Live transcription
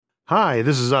Hi,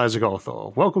 this is Isaac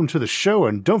Arthur. Welcome to the show,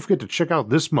 and don't forget to check out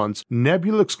this month's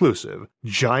Nebula exclusive,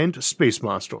 Giant Space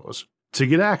Monsters. To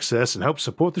get access and help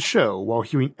support the show while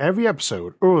hearing every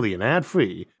episode early and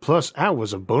ad-free, plus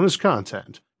hours of bonus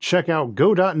content, check out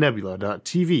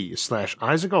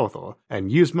go.nebula.tv/IsaacArthur and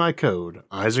use my code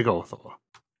IsaacArthur.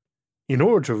 In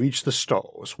order to reach the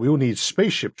stars, we will need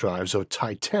spaceship drives of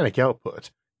titanic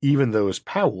output, even those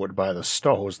powered by the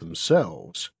stars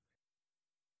themselves.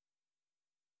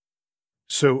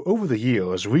 So over the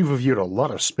years, we've reviewed a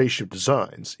lot of spaceship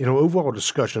designs in our overall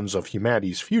discussions of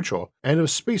humanity's future and of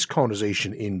space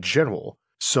colonization in general,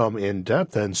 some in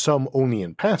depth and some only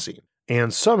in passing,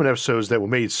 and some in episodes that were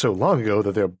made so long ago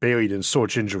that they're buried in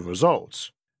search engine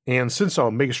results. And since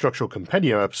our Megastructural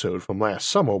Compendium episode from last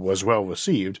summer was well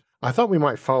received, I thought we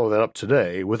might follow that up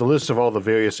today with a list of all the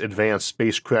various advanced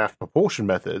spacecraft propulsion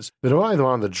methods that are either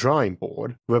on the drawing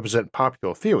board, represent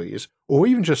popular theories, or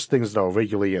even just things that are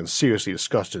regularly and seriously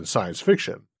discussed in science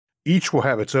fiction. Each will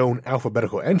have its own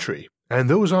alphabetical entry, and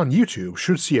those on YouTube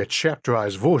should see a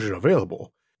chapterized version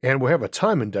available, and will have a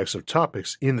time index of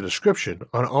topics in the description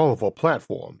on all of our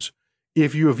platforms.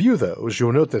 If you review those,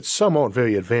 you'll note that some aren't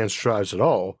very advanced drives at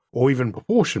all, or even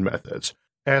propulsion methods,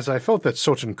 as I felt that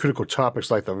certain critical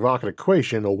topics like the rocket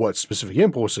equation or what specific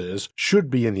impulse is should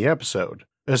be in the episode,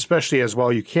 especially as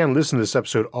while you can listen to this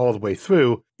episode all the way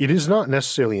through, it is not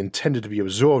necessarily intended to be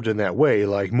absorbed in that way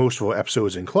like most of our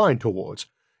episodes incline towards.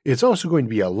 It's also going to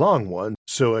be a long one,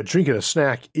 so a drink and a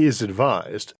snack is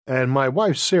advised, and my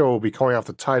wife Sarah will be calling out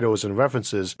the titles and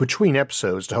references between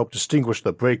episodes to help distinguish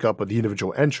the breakup of the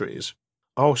individual entries.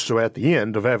 Also, at the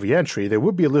end of every entry, there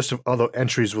would be a list of other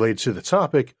entries related to the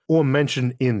topic or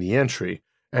mentioned in the entry,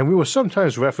 and we will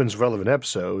sometimes reference relevant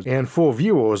episodes, and for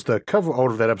viewers, the cover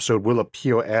art of that episode will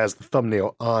appear as the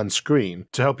thumbnail on screen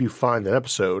to help you find that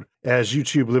episode, as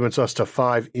YouTube limits us to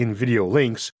 5 in-video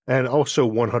links and also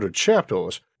 100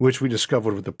 chapters, which we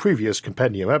discovered with the previous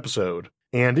Compendium episode,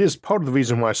 and is part of the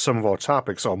reason why some of our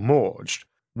topics are merged.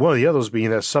 One of the others being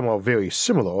that some are very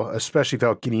similar, especially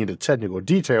without getting into technical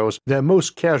details that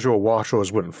most casual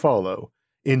watchers wouldn't follow.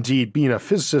 Indeed, being a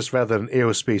physicist rather than an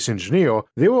aerospace engineer,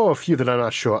 there are a few that I'm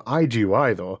not sure I do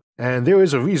either, and there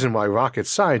is a reason why rocket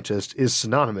scientist is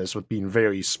synonymous with being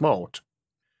very smart.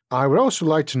 I would also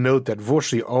like to note that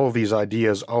virtually all of these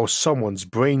ideas are someone's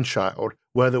brainchild,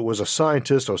 whether it was a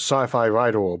scientist or sci-fi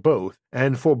writer or both,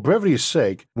 and for brevity's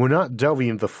sake, we're not delving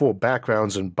into the full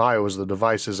backgrounds and bios of the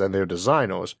devices and their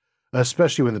designers,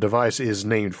 especially when the device is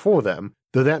named for them,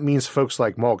 though that means folks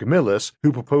like Mark Millis,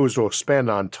 who proposed or expand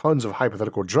on tons of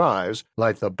hypothetical drives,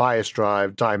 like the bias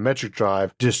drive, diametric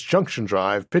drive, disjunction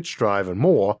drive, pitch drive, and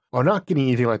more, are not getting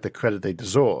anything like the credit they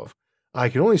deserve. I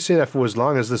can only say that for as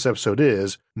long as this episode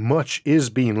is, much is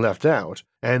being left out,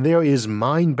 and there is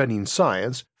mind-bending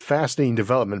science, fascinating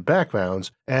development backgrounds,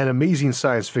 and amazing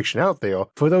science fiction out there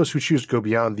for those who choose to go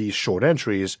beyond these short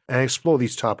entries and explore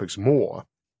these topics more.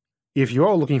 If you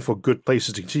are looking for good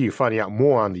places to continue finding out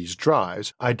more on these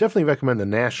drives, I definitely recommend the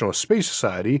National Space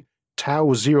Society,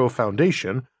 Tau Zero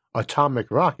Foundation,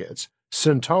 Atomic Rockets,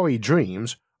 Centauri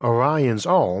Dreams, Orion's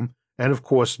Arm, and of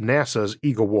course NASA's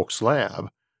EagleWorks Lab.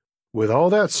 With all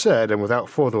that said, and without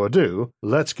further ado,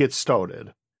 let's get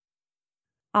started.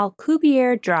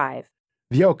 Alcubierre Drive.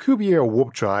 The Alcubierre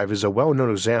warp drive is a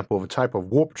well-known example of a type of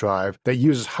warp drive that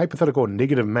uses hypothetical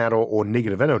negative matter or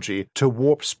negative energy to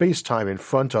warp space-time in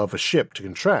front of a ship to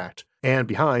contract, and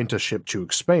behind a ship to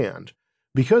expand.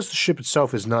 Because the ship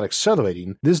itself is not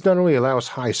accelerating, this not only allows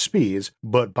high speeds,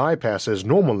 but bypasses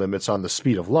normal limits on the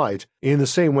speed of light in the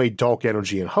same way dark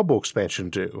energy and Hubble expansion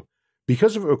do.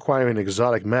 Because of it requiring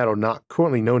exotic matter not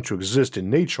currently known to exist in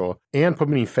nature and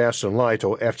permitting faster than light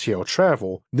or FTL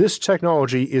travel, this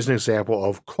technology is an example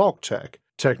of Clark Tech,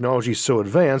 technology so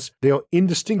advanced they are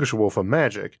indistinguishable from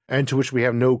magic, and to which we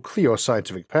have no clear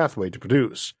scientific pathway to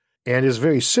produce, and is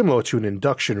very similar to an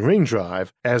induction ring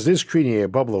drive, as it is creating a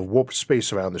bubble of warped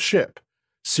space around the ship.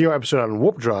 See our episode on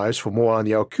warp drives for more on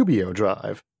the Alcubierre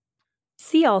drive.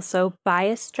 See also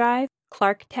bias drive,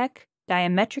 Clark Tech,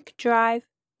 diametric drive,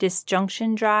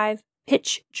 disjunction drive,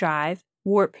 pitch drive,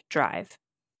 warp drive.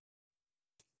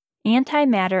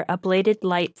 Antimatter ablated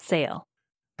light sail.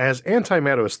 As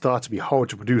antimatter is thought to be hard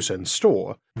to produce and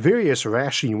store, various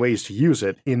rationing ways to use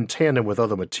it in tandem with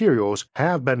other materials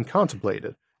have been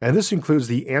contemplated, and this includes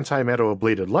the antimatter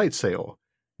ablated light sail.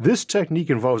 This technique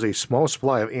involves a small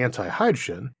supply of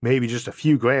antihydrogen, maybe just a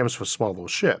few grams for smaller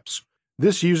ships.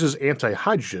 This uses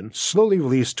antihydrogen slowly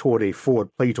released toward a forward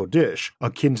plate or dish,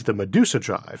 akin to the Medusa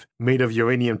drive, made of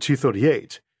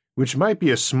uranium-238, which might be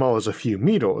as small as a few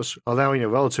meters, allowing a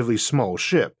relatively small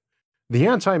ship. The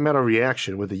antimatter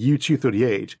reaction with the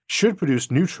U-238 should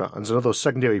produce neutrons and other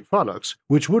secondary products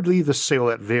which would leave the sail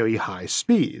at very high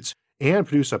speeds and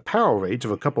produce a power rate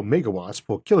of a couple megawatts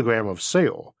per kilogram of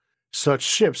sail. Such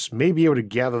ships may be able to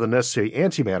gather the necessary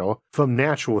antimatter from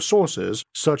natural sources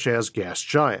such as gas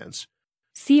giants.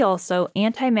 See also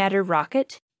antimatter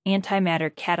rocket,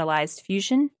 antimatter catalyzed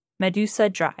fusion, Medusa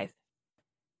drive.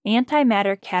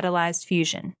 Antimatter catalyzed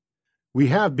fusion. We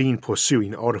have been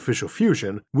pursuing artificial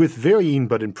fusion with varying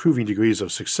but improving degrees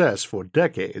of success for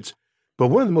decades, but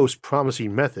one of the most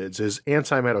promising methods is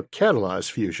antimatter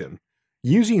catalyzed fusion.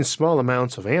 Using small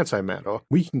amounts of antimatter,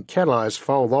 we can catalyze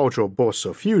far larger bursts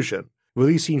of fusion,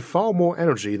 releasing far more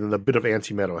energy than the bit of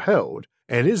antimatter held,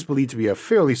 and is believed to be a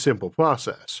fairly simple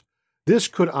process. This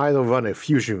could either run a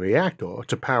fusion reactor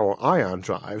to power ion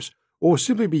drives, or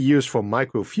simply be used for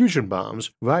microfusion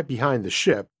bombs right behind the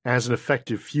ship as an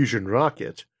effective fusion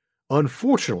rocket.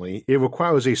 Unfortunately, it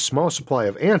requires a small supply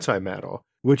of antimatter,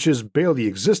 which is barely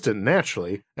existent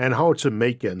naturally and hard to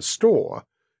make and store.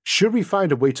 Should we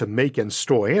find a way to make and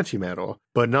store antimatter,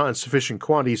 but not in sufficient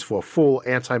quantities for a full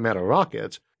antimatter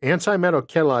rocket, antimatter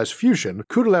catalyzed fusion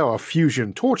could allow a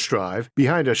fusion torch drive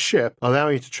behind a ship,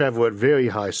 allowing it to travel at very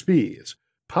high speeds,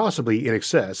 possibly in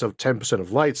excess of 10%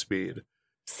 of light speed.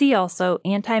 See also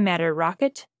antimatter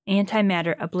rocket,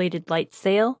 antimatter ablated light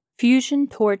sail, fusion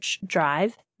torch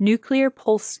drive, nuclear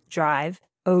pulse drive,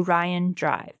 Orion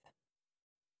drive.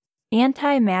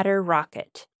 Antimatter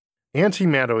rocket.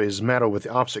 Antimatter is matter with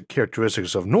the opposite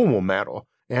characteristics of normal matter,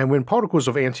 and when particles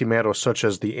of antimatter such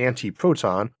as the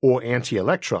antiproton or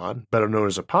antielectron, better known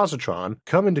as a positron,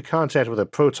 come into contact with a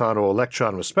proton or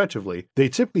electron respectively, they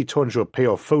typically turn into a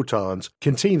pair of photons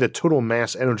containing the total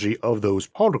mass energy of those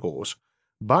particles.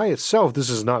 By itself, this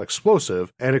is not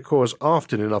explosive and occurs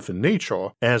often enough in nature,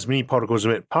 as many particles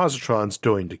emit positrons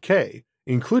during decay,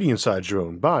 including inside your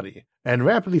own body, and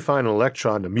rapidly find an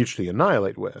electron to mutually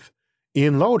annihilate with.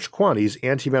 In large quantities,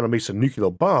 antimatter makes a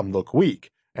nuclear bomb look weak,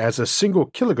 as a single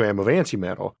kilogram of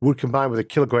antimatter would combine with a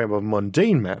kilogram of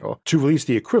mundane matter to release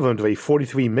the equivalent of a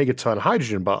 43 megaton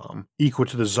hydrogen bomb, equal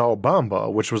to the Tsar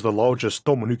Bomba, which was the largest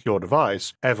thermonuclear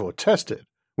device ever tested,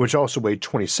 which also weighed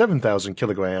 27,000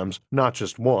 kilograms, not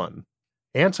just one.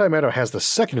 Antimatter has the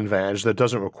second advantage that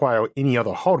doesn't require any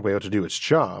other hardware to do its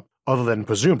job, other than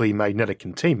presumably magnetic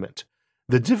containment.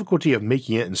 The difficulty of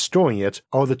making it and storing it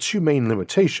are the two main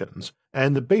limitations,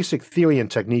 and the basic theory and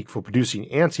technique for producing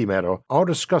antimatter are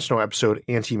discussed in our episode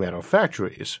Antimatter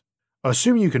Factories.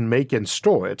 Assuming you can make and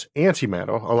store it,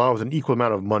 antimatter, along with an equal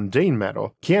amount of mundane matter,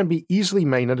 can be easily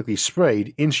magnetically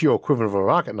sprayed into your equivalent of a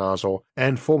rocket nozzle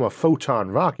and form a photon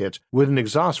rocket with an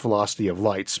exhaust velocity of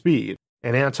light speed.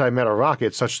 An antimatter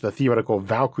rocket such as the theoretical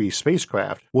Valkyrie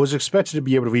spacecraft was expected to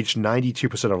be able to reach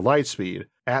 92% of light speed,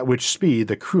 at which speed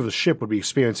the crew of the ship would be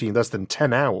experiencing less than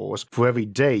 10 hours for every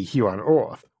day here on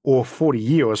Earth, or 40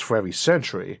 years for every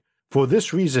century. For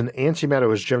this reason,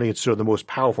 antimatter is generally considered the most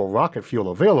powerful rocket fuel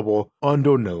available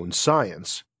under known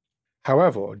science.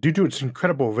 However, due to its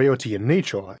incredible rarity in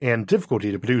nature and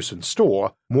difficulty to produce and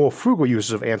store, more frugal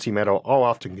uses of antimatter are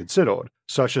often considered,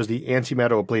 such as the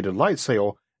antimatter ablated light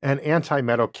sail and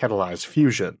antimatter catalyzed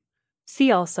fusion.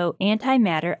 See also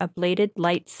antimatter ablated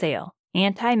light sail,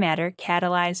 antimatter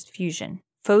catalyzed fusion,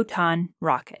 photon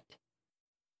rocket.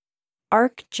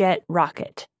 Arc jet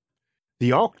rocket.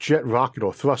 The arc jet rocket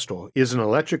or thruster is an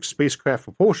electric spacecraft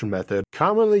propulsion method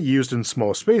commonly used in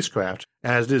small spacecraft,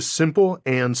 as it is simple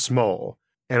and small.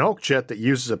 An arc jet that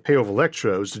uses a pair of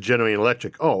electrodes to generate an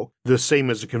electric arc, the same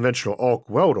as a conventional arc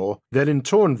welder, that in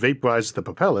turn vaporizes the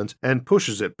propellant and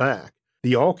pushes it back.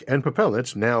 The arc and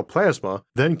propellant, now plasma,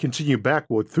 then continue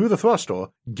backward through the thruster,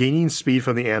 gaining speed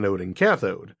from the anode and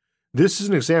cathode. This is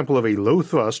an example of a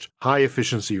low-thrust,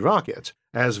 high-efficiency rocket,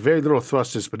 as very little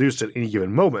thrust is produced at any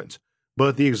given moment,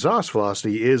 but the exhaust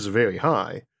velocity is very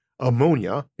high.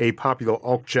 Ammonia, a popular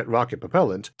arc jet rocket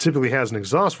propellant, typically has an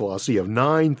exhaust velocity of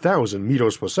 9,000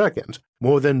 meters per second,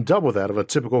 more than double that of a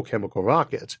typical chemical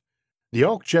rocket. The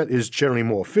arc jet is generally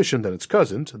more efficient than its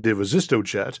cousin, the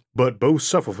resistojet, but both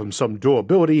suffer from some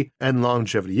durability and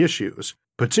longevity issues,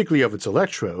 particularly of its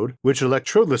electrode, which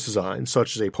electrodeless designs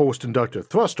such as a pulsed inductive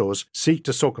thrusters seek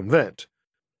to circumvent.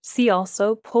 See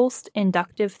also pulsed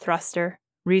inductive thruster,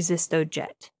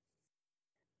 resistojet.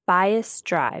 Bias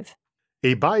drive.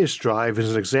 A bias drive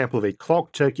is an example of a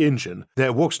Clark-Tech engine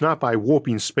that works not by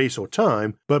warping space or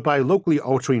time, but by locally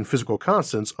altering physical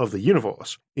constants of the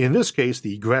universe, in this case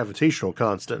the gravitational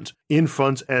constant, in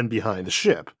front and behind the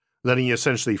ship, letting it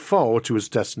essentially fall to its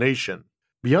destination.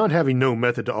 Beyond having no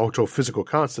method to alter physical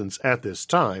constants at this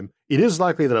time, it is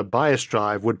likely that a bias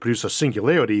drive would produce a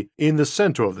singularity in the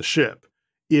center of the ship.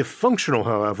 If functional,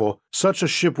 however, such a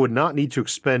ship would not need to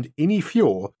expend any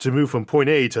fuel to move from point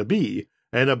A to B,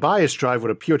 and a bias drive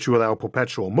would appear to allow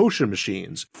perpetual motion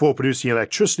machines for producing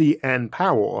electricity and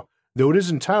power, though it is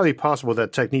entirely possible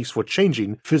that techniques for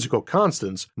changing physical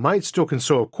constants might still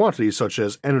conserve quantities such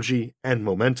as energy and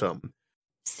momentum.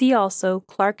 See also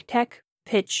Clark-Tech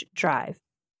pitch drive.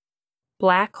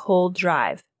 Black hole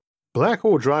drive. Black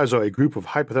hole drives are a group of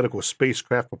hypothetical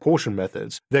spacecraft propulsion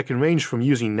methods that can range from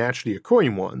using naturally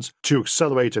occurring ones to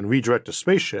accelerate and redirect a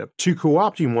spaceship to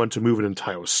co-opting one to move an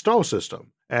entire star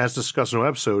system, as discussed in our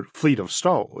episode Fleet of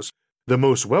Stars. The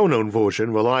most well-known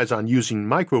version relies on using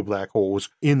micro-black holes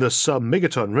in the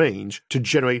sub-megaton range to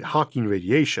generate Hawking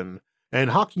radiation, and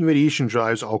Hawking radiation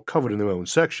drives are covered in their own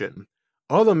section.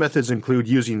 Other methods include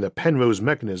using the Penrose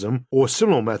mechanism or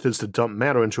similar methods to dump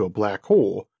matter into a black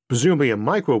hole, presumably a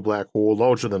micro-black hole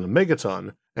larger than a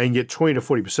megaton, and get 20 to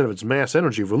 40% of its mass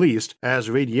energy released as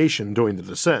radiation during the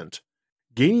descent.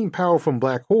 Gaining power from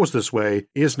black holes this way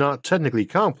is not technically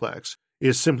complex, it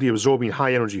is simply absorbing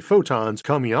high-energy photons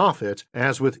coming off it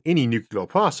as with any nuclear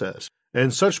process,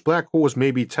 and such black holes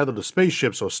may be tethered to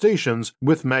spaceships or stations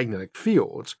with magnetic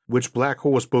fields, which black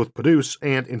holes both produce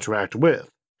and interact with.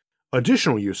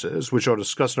 Additional uses, which are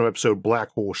discussed in our episode Black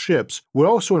Hole Ships, would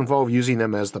also involve using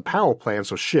them as the power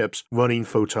plants of ships running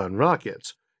photon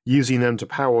rockets, using them to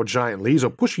power giant laser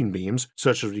pushing beams,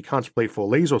 such as we contemplate for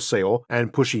laser sail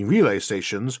and pushing relay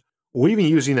stations, or even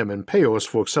using them in pairs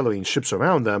for accelerating ships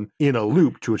around them in a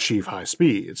loop to achieve high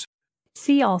speeds.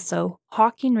 See also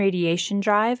Hawking radiation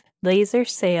drive, laser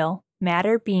sail,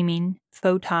 matter beaming,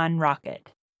 photon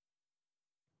rocket.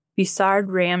 Bussard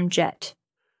ramjet.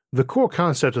 The core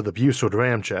concept of the Bussard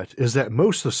ramjet is that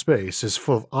most of space is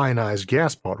full of ionized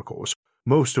gas particles,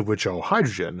 most of which are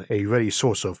hydrogen, a ready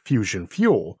source of fusion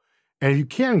fuel, and if you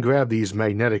can grab these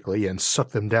magnetically and suck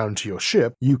them down into your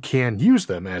ship, you can use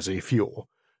them as a fuel.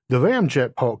 The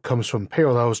ramjet part comes from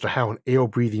parallels to how an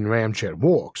air-breathing ramjet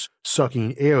works,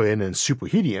 sucking air in and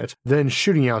superheating it, then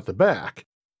shooting out the back.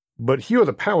 But here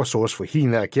the power source for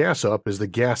heating that gas up is the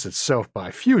gas itself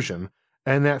by fusion,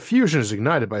 and that fusion is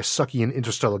ignited by sucking in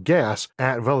interstellar gas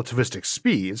at relativistic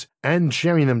speeds and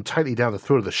jamming them tightly down the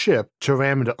throat of the ship to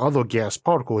ram into other gas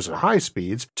particles at high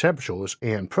speeds, temperatures,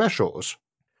 and pressures.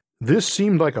 This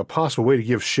seemed like a possible way to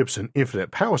give ships an infinite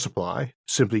power supply,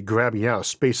 simply grabbing out of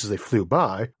space as they flew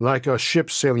by, like a ship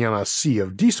sailing on a sea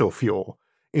of diesel fuel.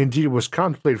 Indeed, it was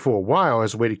contemplated for a while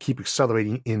as a way to keep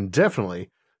accelerating indefinitely,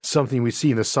 something we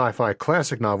see in the sci-fi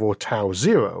classic novel Tau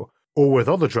Zero, or with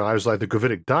other drives like the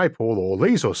gravitic dipole or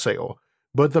laser sail,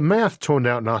 but the math turned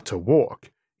out not to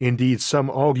work. Indeed, some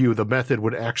argue the method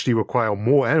would actually require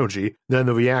more energy than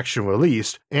the reaction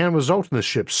released and result in the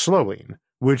ship slowing,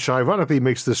 which ironically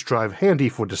makes this drive handy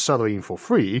for decelerating for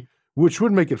free, which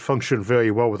would make it function very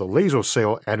well with a laser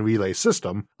sail and relay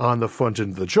system on the front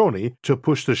end of the journey to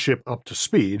push the ship up to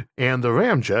speed, and the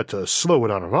ramjet to slow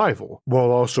it on arrival,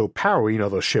 while also powering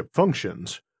other ship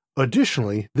functions.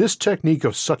 Additionally, this technique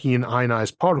of sucking in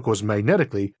ionized particles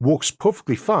magnetically works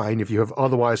perfectly fine if you have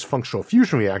otherwise functional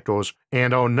fusion reactors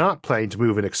and are not planning to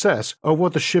move in excess of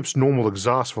what the ship's normal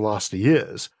exhaust velocity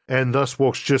is, and thus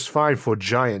works just fine for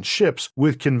giant ships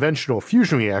with conventional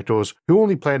fusion reactors who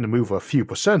only plan to move a few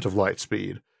 % of light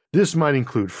speed. This might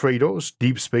include freighters,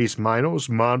 deep space miners,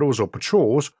 monitors or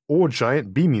patrols, or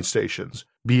giant beaming stations,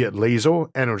 be it laser,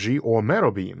 energy, or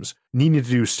matter beams, needing to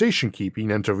do station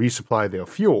keeping and to resupply their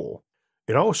fuel.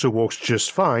 It also works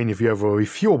just fine if you have a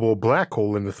refuelable black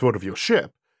hole in the throat of your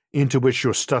ship, into which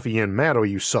you're stuffing in matter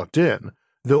you sucked in,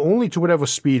 though only to whatever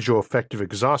speed your effective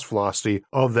exhaust velocity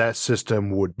of that system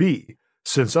would be,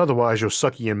 since otherwise you're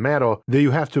sucking in matter that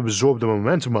you have to absorb the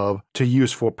momentum of to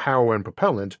use for power and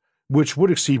propellant, which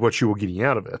would exceed what you were getting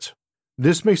out of it.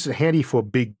 This makes it handy for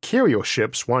big carrier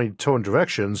ships wanting to turn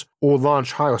directions or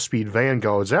launch higher speed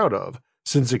vanguards out of,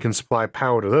 since it can supply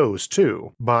power to those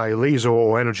too, by laser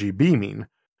or energy beaming.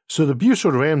 So the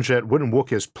Bussard ramjet wouldn't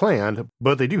work as planned,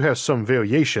 but they do have some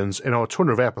variations and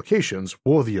alternative applications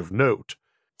worthy of note.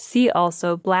 See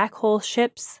also black hole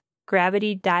ships,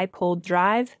 gravity dipole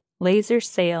drive, laser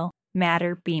sail,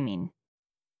 matter beaming.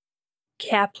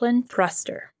 Kaplan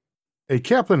thruster. A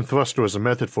Kaplan thruster is a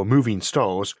method for moving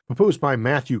stars proposed by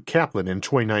Matthew Kaplan in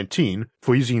 2019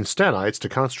 for using statites to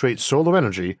concentrate solar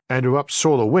energy and erupt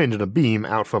solar wind in a beam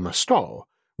out from a star,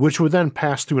 which would then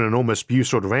pass through an enormous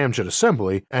Bussard ramjet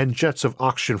assembly and jets of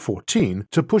oxygen-14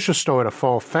 to push a star at a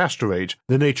far faster rate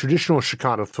than a traditional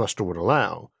Shikata thruster would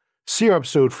allow. See our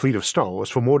episode Fleet of Stars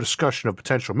for more discussion of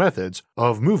potential methods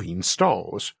of moving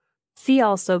stars. See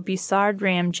also Bussard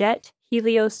ramjet,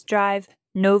 Helios drive,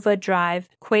 Nova drive,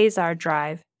 Quasar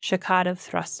drive, Shikata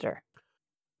thruster.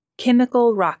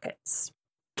 Chemical rockets.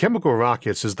 Chemical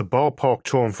rockets is the ballpark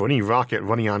term for any rocket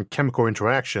running on chemical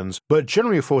interactions, but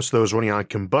generally refers to those running on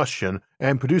combustion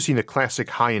and producing the classic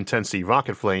high-intensity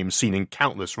rocket flames seen in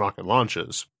countless rocket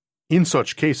launches. In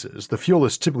such cases, the fuel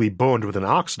is typically burned with an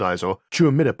oxidizer to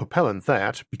emit a propellant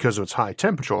that, because of its high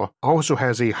temperature, also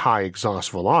has a high exhaust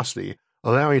velocity,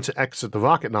 allowing it to exit the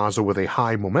rocket nozzle with a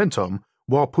high momentum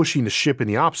while pushing the ship in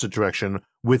the opposite direction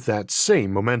with that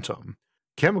same momentum.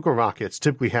 Chemical rockets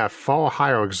typically have far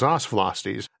higher exhaust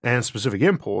velocities and specific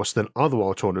impulse than other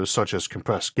alternatives such as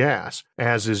compressed gas,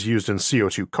 as is used in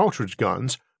CO2 cartridge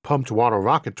guns, pumped water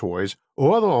rocket toys,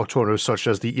 or other alternatives such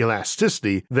as the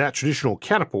elasticity that traditional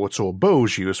catapults or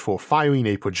bows use for firing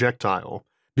a projectile.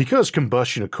 Because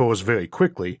combustion occurs very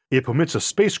quickly, it permits a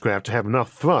spacecraft to have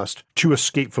enough thrust to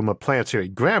escape from a planetary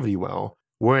gravity well,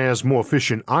 whereas more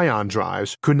efficient ion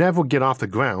drives could never get off the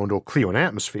ground or clear an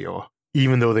atmosphere,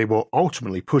 even though they will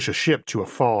ultimately push a ship to a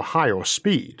far higher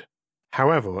speed.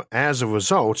 However, as a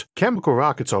result, chemical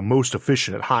rockets are most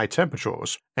efficient at high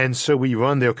temperatures, and so we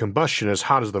run their combustion as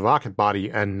hot as the rocket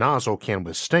body and nozzle can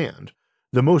withstand.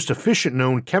 The most efficient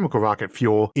known chemical rocket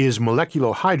fuel is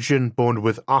molecular hydrogen burned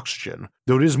with oxygen,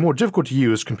 though it is more difficult to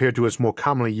use compared to its more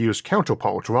commonly used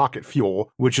counterpart rocket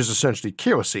fuel, which is essentially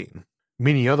kerosene.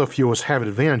 Many other fuels have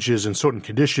advantages in certain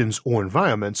conditions or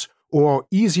environments, or are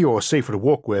easier or safer to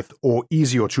work with or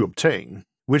easier to obtain,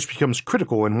 which becomes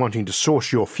critical in wanting to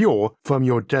source your fuel from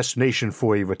your destination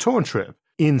for a return trip,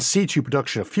 in situ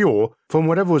production of fuel from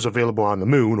whatever is available on the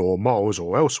Moon or Mars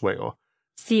or elsewhere.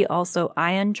 See also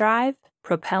ion drive,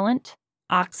 propellant,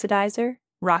 oxidizer,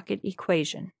 rocket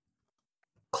equation.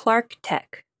 Clark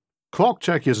Tech. Clark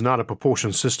Tech is not a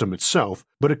propulsion system itself,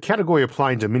 but a category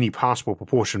applying to many possible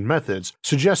propulsion methods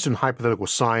suggested in hypothetical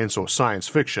science or science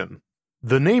fiction.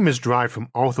 The name is derived from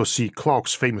Arthur C.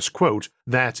 Clarke's famous quote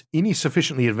that any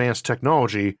sufficiently advanced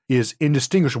technology is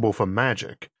indistinguishable from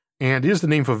magic, and is the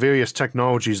name for various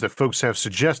technologies that folks have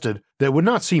suggested that would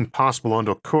not seem possible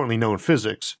under currently known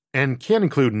physics, and can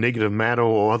include negative matter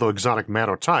or other exotic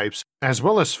matter types, as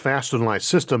well as faster-than-light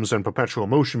systems and perpetual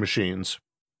motion machines.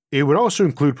 It would also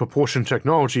include propulsion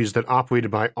technologies that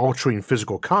operated by altering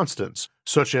physical constants,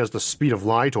 such as the speed of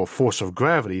light or force of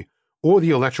gravity, or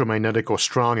the electromagnetic or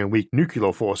strong and weak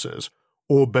nuclear forces,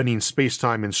 or bending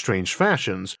spacetime in strange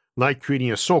fashions, like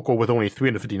creating a circle with only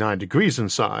 359 degrees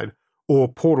inside,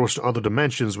 or portals to other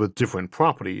dimensions with different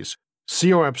properties.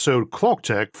 See our episode Clark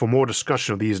Tech for more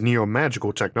discussion of these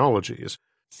neo-magical technologies.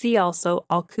 See also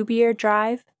Alcubierre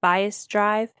drive, bias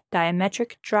drive,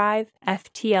 diametric drive,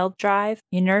 FTL drive,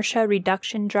 inertia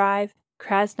reduction drive,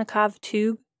 Krasnikov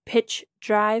tube, pitch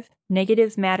drive,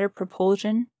 negative matter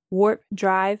propulsion, warp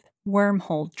drive,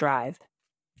 wormhole drive.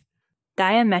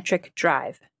 Diametric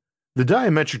drive. The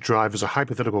diametric drive is a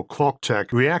hypothetical Clark Tech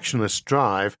reactionless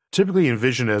drive typically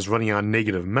envisioned as running on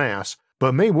negative mass,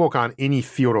 but may work on any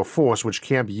field or force which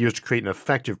can be used to create an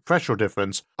effective pressure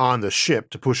difference on the ship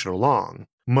to push it along,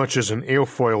 much as an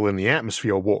airfoil in the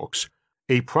atmosphere works.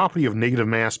 A property of negative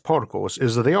mass particles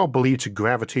is that they are believed to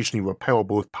gravitationally repel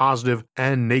both positive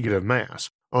and negative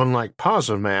mass, unlike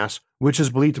positive mass, which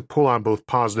is believed to pull on both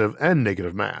positive and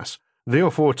negative mass.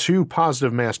 Therefore, two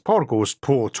positive mass particles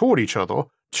pull toward each other,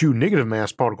 two negative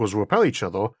mass particles repel each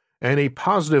other, and a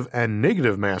positive and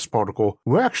negative mass particle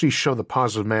will actually shove the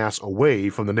positive mass away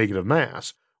from the negative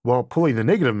mass, while pulling the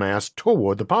negative mass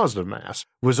toward the positive mass,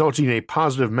 resulting in a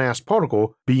positive mass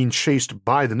particle being chased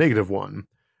by the negative one.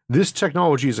 This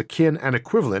technology is akin and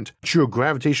equivalent to a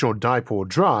gravitational dipole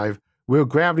drive, where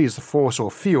gravity is the force or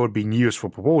field being used for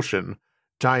propulsion.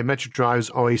 Diametric drives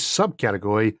are a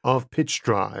subcategory of pitch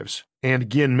drives, and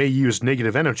again may use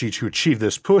negative energy to achieve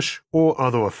this push or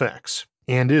other effects,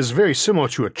 and is very similar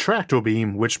to a tractor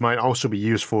beam, which might also be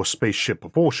used for spaceship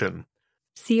propulsion.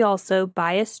 See also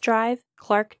bias drive,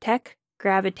 Clark Tech,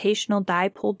 gravitational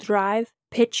dipole drive,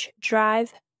 pitch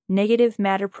drive, negative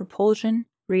matter propulsion,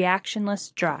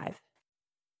 reactionless drive.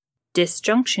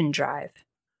 Disjunction drive.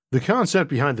 The concept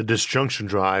behind the disjunction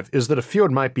drive is that a field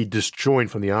might be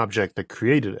disjoined from the object that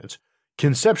created it.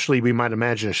 Conceptually, we might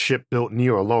imagine a ship built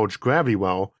near a large gravity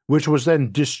well, which was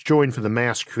then disjoined from the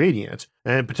mass creating it,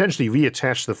 and potentially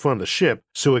reattached to the front of the ship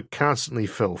so it constantly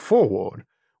fell forward.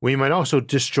 We might also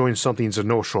disjoin something's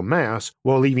inertial mass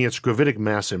while leaving its gravitic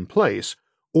mass in place,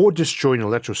 or disjoin an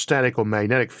electrostatic or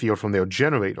magnetic field from their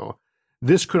generator.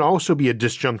 This could also be a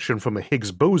disjunction from a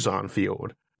Higgs boson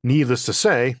field. Needless to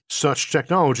say, such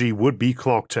technology would be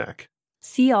Clark Tech.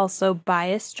 See also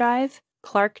bias drive,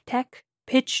 Clark Tech,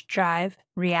 pitch drive,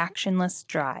 reactionless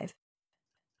drive.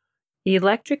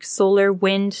 Electric solar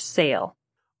wind sail.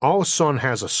 Our sun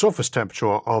has a surface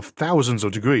temperature of thousands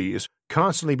of degrees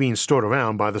constantly being stored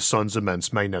around by the sun's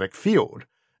immense magnetic field,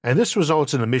 and this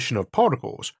results in emission of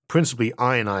particles, principally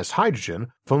ionized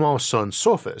hydrogen, from our sun's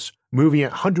surface, moving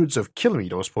at hundreds of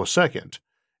kilometers per second.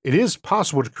 It is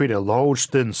possible to create a large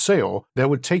thin sail that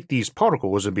would take these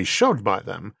particles and be shoved by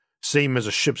them, same as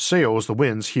a ship sails the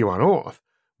winds here on Earth,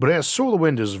 but as solar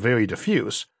wind is very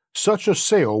diffuse, such a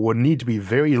sail would need to be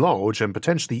very large and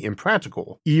potentially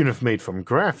impractical, even if made from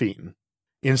graphene.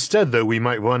 Instead, though, we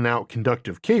might run out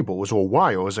conductive cables or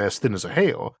wires as thin as a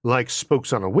hair, like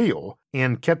spokes on a wheel,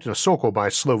 and kept in a circle by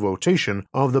slow rotation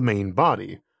of the main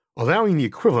body, allowing the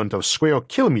equivalent of square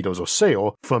kilometers of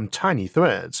sail from tiny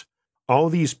threads. All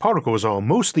these particles are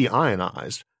mostly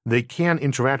ionized. They can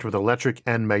interact with electric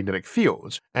and magnetic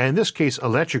fields, and in this case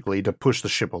electrically to push the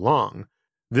ship along.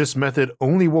 This method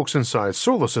only works inside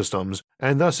solar systems,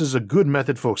 and thus is a good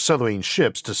method for accelerating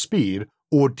ships to speed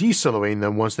or decelerating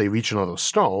them once they reach another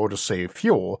star to save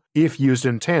fuel, if used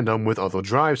in tandem with other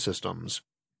drive systems.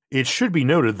 It should be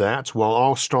noted that, while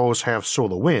all stars have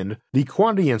solar wind, the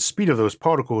quantity and speed of those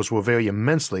particles will vary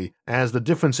immensely, as the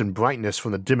difference in brightness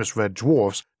from the dimmest red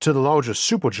dwarfs to the largest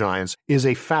supergiants is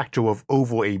a factor of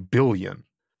over 1 billion.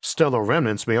 Stellar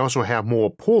remnants may also have more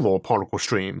polar particle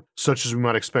stream, such as we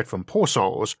might expect from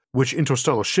pulsars, which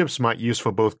interstellar ships might use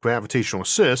for both gravitational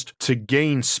assist to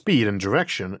gain speed and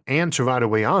direction, and to ride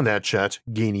away on that jet,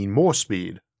 gaining more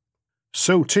speed.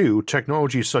 So too,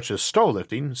 technologies such as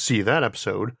starlifting, see that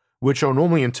episode, which are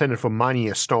normally intended for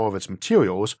mining a star of its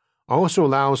materials, also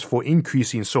allows for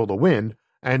increasing solar wind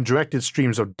and directed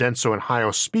streams of denser and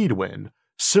higher speed wind,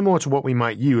 similar to what we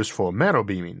might use for matter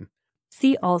beaming.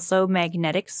 See also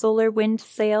magnetic solar wind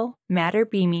sail, matter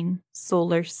beaming,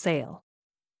 solar sail.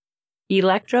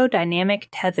 Electrodynamic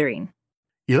tethering.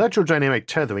 Electrodynamic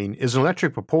tethering is an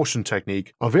electric propulsion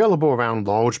technique available around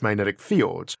large magnetic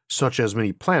fields, such as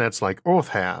many planets like Earth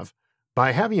have.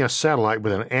 By having a satellite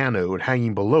with an anode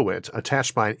hanging below it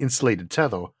attached by an insulated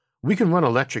tether, we can run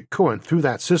electric current through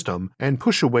that system and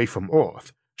push away from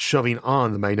Earth, shoving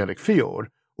on the magnetic field,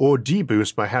 or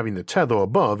deboost by having the tether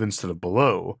above instead of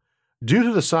below. Due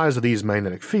to the size of these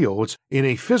magnetic fields, in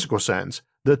a physical sense,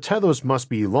 the tethers must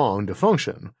be long to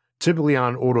function, typically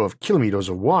on order of kilometers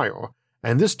of wire,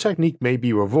 and this technique may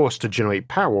be reversed to generate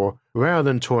power rather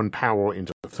than turn power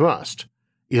into thrust.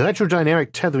 Electrodynamic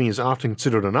tethering is often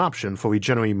considered an option for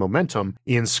regenerating momentum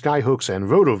in skyhooks and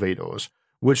rotovators,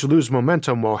 which lose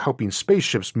momentum while helping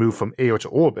spaceships move from air to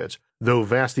orbit, though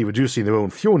vastly reducing their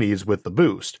own fuel needs with the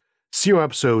boost. See our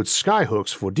episode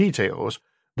Skyhooks for details,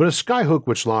 but a skyhook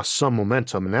which lost some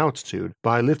momentum and altitude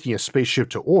by lifting a spaceship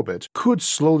to orbit could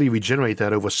slowly regenerate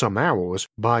that over some hours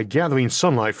by gathering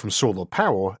sunlight from solar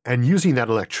power and using that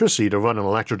electricity to run an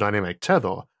electrodynamic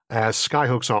tether, as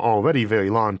skyhooks are already very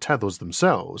long tethers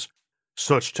themselves.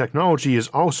 Such technology is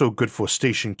also good for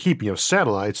station keeping of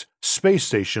satellites, space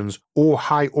stations, or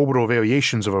high orbital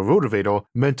variations of a rotovator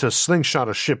meant to slingshot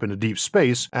a ship into deep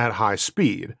space at high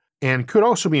speed, and could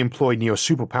also be employed near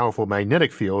superpowerful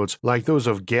magnetic fields like those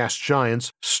of gas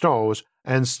giants, stars,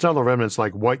 and stellar remnants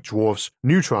like white dwarfs,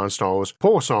 neutron stars,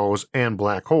 pulsars, and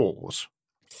black holes.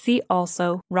 See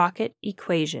also rocket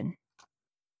equation.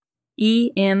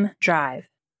 EM drive.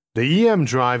 The EM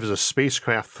drive is a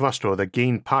spacecraft thruster that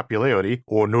gained popularity,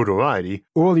 or notoriety,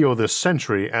 earlier this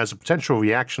century as a potential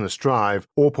reactionist drive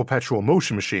or perpetual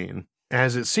motion machine.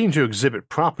 As it seemed to exhibit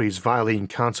properties violating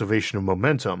conservation of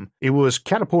momentum, it was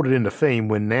catapulted into fame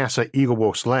when NASA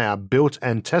EagleWorks Lab built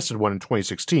and tested one in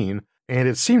 2016, and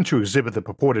it seemed to exhibit the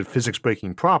purported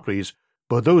physics-breaking properties,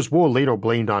 but those were later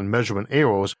blamed on measurement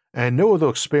errors, and no other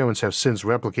experiments have since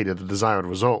replicated the desired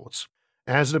results.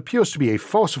 As it appears to be a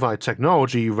falsified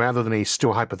technology rather than a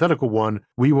still hypothetical one,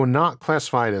 we will not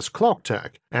classify it as clock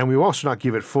tech, and we will also not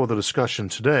give it further discussion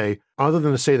today, other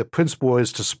than to say the principle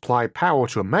is to supply power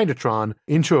to a magnetron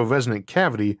into a resonant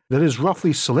cavity that is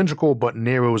roughly cylindrical but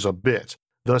narrows a bit,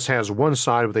 thus has one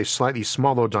side with a slightly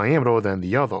smaller diameter than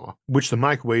the other, which the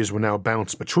microwaves will now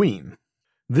bounce between.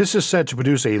 This is said to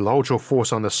produce a larger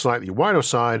force on the slightly wider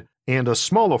side and a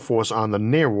smaller force on the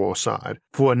narrower side,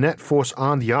 for a net force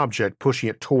on the object pushing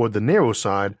it toward the narrow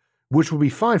side, which would be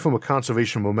fine from a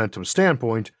conservation momentum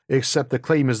standpoint, except the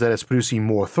claim is that it's producing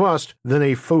more thrust than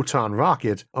a photon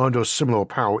rocket under similar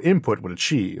power input would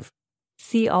achieve.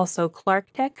 See also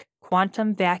Clark-Tech,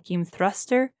 quantum vacuum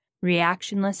thruster,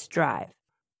 reactionless drive.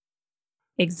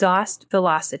 Exhaust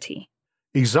velocity.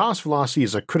 Exhaust velocity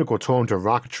is a critical term to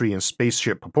rocketry and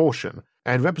spaceship propulsion,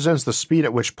 and represents the speed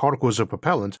at which particles of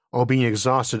propellant are being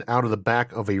exhausted out of the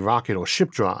back of a rocket or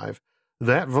ship drive.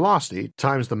 That velocity,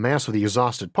 times the mass of the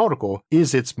exhausted particle,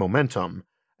 is its momentum.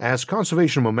 as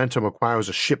conservation of momentum requires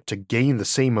a ship to gain the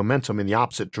same momentum in the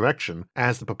opposite direction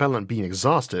as the propellant being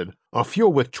exhausted. A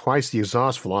fuel with twice the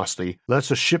exhaust velocity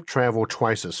lets a ship travel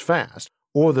twice as fast,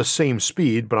 or the same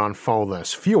speed but on far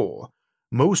less fuel.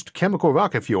 Most chemical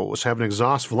rocket fuels have an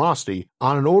exhaust velocity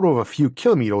on an order of a few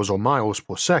kilometers or miles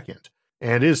per second,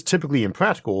 and it is typically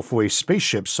impractical for a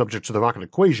spaceship subject to the rocket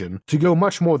equation to go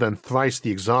much more than thrice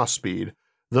the exhaust speed.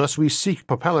 Thus, we seek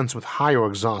propellants with higher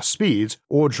exhaust speeds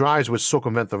or drives which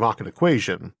circumvent the rocket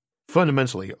equation.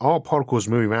 Fundamentally, all particles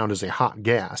moving around as a hot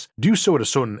gas do so at a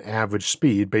certain average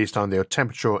speed based on their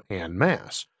temperature and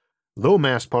mass.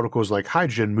 Low-mass particles like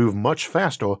hydrogen move much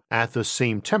faster at the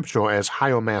same temperature as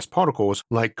higher-mass particles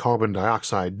like carbon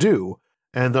dioxide do,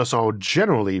 and thus are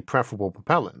generally preferable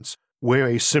propellants, where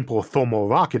a simple thermal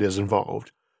rocket is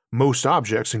involved. Most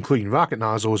objects, including rocket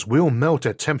nozzles, will melt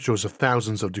at temperatures of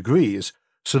thousands of degrees,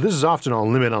 so this is often our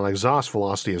limit on exhaust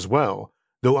velocity as well,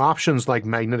 though options like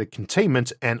magnetic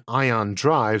containment and ion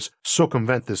drives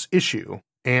circumvent this issue,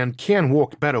 and can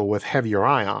work better with heavier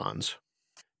ions.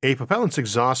 A propellant's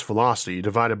exhaust velocity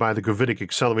divided by the gravitic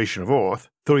acceleration of Earth,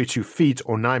 32 feet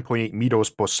or 9.8 meters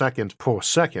per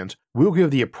second, will give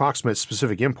the approximate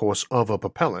specific impulse of a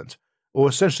propellant, or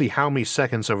essentially how many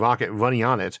seconds a rocket running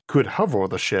on it could hover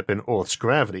the ship in Earth's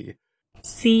gravity.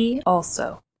 See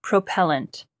also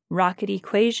propellant, rocket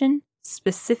equation,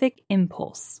 specific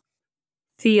impulse.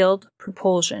 Field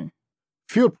propulsion.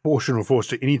 Field propulsion refers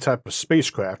to any type of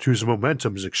spacecraft whose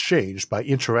momentum is exchanged by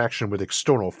interaction with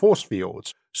external force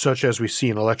fields, such as we see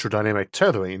in electrodynamic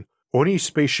tethering, or any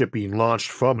spaceship being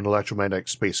launched from an electromagnetic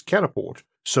space catapult,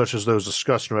 such as those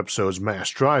discussed in our episode's Mass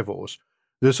Drivers.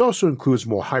 This also includes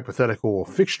more hypothetical or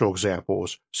fictional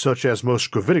examples, such as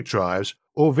most gravitic drives,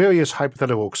 or various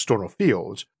hypothetical external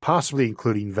fields, possibly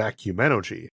including vacuum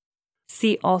energy.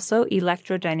 See also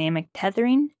electrodynamic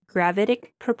tethering,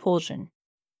 gravitic propulsion.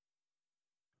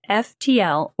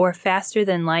 FTL, or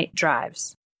faster-than-light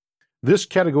drives. This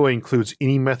category includes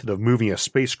any method of moving a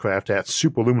spacecraft at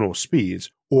superluminal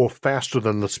speeds, or faster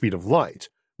than the speed of light,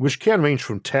 which can range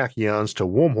from tachyons to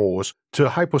wormholes to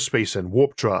hyperspace and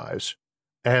warp drives.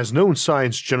 As known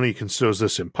science generally considers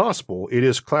this impossible, it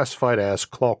is classified as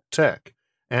clock tech,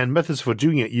 and methods for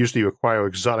doing it usually require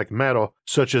exotic matter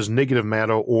such as negative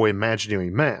matter or imaginary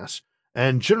mass,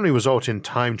 and generally result in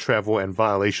time travel and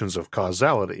violations of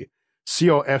causality. See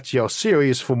our FTL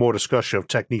series for more discussion of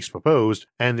techniques proposed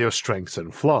and their strengths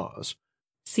and flaws.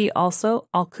 See also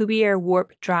Alcubierre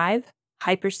warp drive,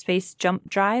 hyperspace jump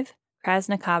drive,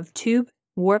 Krasnikov tube,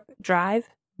 warp drive,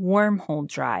 wormhole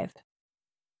drive.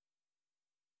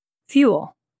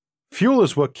 Fuel. Fuel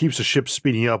is what keeps a ship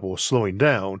speeding up or slowing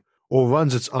down, or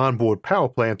runs its onboard power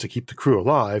plant to keep the crew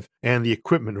alive and the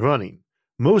equipment running.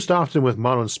 Most often with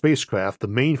modern spacecraft, the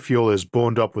main fuel is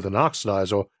burned up with an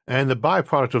oxidizer, and the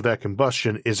byproduct of that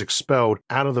combustion is expelled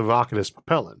out of the rocket as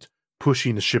propellant,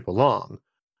 pushing the ship along.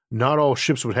 Not all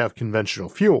ships would have conventional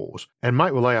fuels, and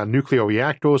might rely on nuclear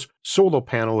reactors, solar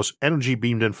panels, energy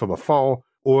beamed in from afar,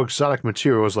 or exotic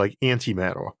materials like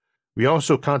antimatter. We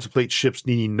also contemplate ships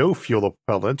needing no fuel or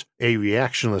propellant, a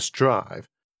reactionless drive.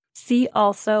 See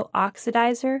also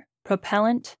oxidizer,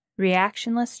 propellant,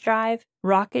 reactionless drive,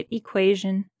 rocket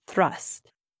equation,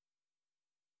 thrust.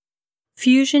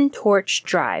 Fusion torch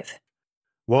drive.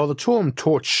 While the term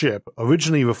torch ship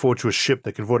originally referred to a ship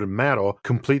that converted matter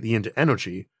completely into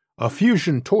energy, a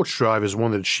fusion torch drive is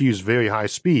one that achieves very high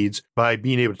speeds by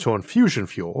being able to turn fusion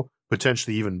fuel,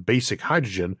 potentially even basic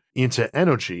hydrogen, into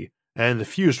energy, and the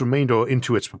fused remainder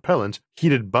into its propellant,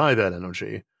 heated by that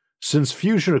energy. Since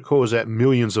fusion occurs at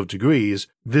millions of degrees,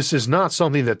 this is not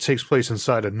something that takes place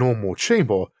inside a normal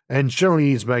chamber, and generally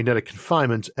needs magnetic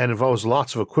confinement and involves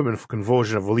lots of equipment for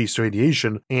conversion of released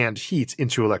radiation and heat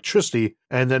into electricity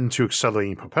and then into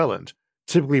accelerating propellant,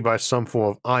 typically by some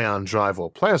form of ion drive or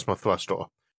plasma thruster.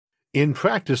 In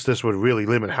practice, this would really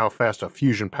limit how fast a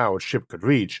fusion-powered ship could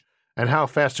reach, and how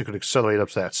fast it could accelerate up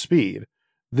to that speed.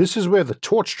 This is where the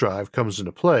torch drive comes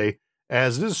into play,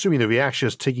 as it is assuming the reaction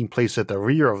is taking place at the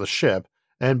rear of the ship,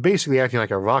 and basically acting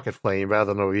like a rocket flame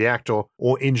rather than a reactor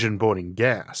or engine burning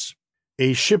gas.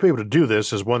 A ship able to do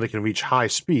this is one that can reach high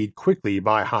speed quickly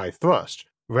by high thrust,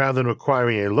 rather than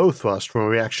requiring a low thrust from a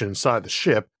reaction inside the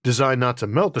ship designed not to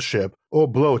melt the ship or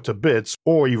blow it to bits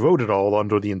or erode it all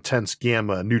under the intense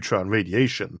gamma and neutron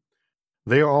radiation.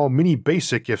 They are all many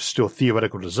basic if still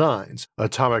theoretical designs.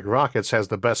 Atomic Rockets has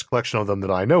the best collection of them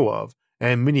that I know of,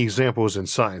 and many examples in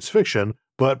science fiction,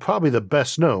 but probably the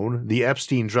best known, the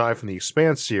Epstein drive from the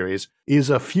Expanse series, is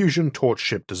a fusion torch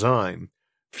ship design.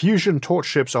 Fusion torch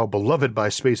ships are beloved by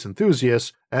space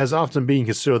enthusiasts as often being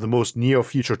considered the most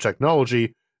near-future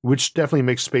technology, which definitely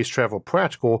makes space travel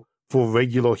practical for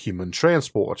regular human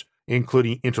transport,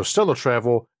 including interstellar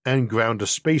travel and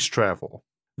ground-to-space travel.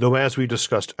 Though as we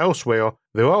discussed elsewhere,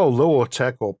 there are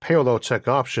lower-tech or parallel-tech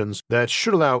options that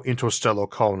should allow interstellar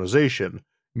colonization,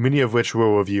 many of which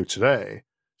we'll review today.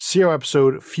 See our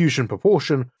episode Fusion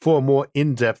Propulsion for a more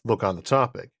in-depth look on the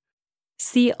topic.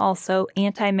 See also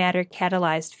antimatter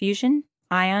catalyzed fusion,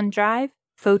 ion drive,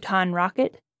 photon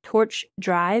rocket, torch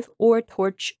drive, or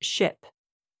torch ship.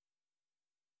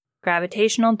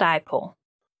 Gravitational dipole.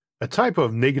 A type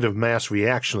of negative mass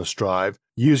reactionless drive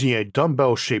using a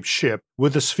dumbbell-shaped ship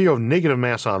with a sphere of negative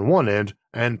mass on one end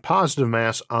and positive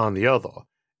mass on the other,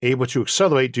 able to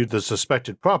accelerate due to the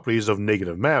suspected properties of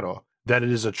negative matter, that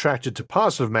it is attracted to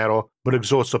positive matter but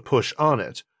exerts a push on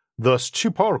it. Thus, two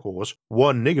particles,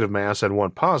 one negative mass and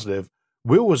one positive,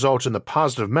 will result in the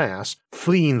positive mass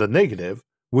fleeing the negative,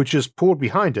 which is pulled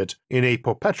behind it in a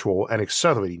perpetual and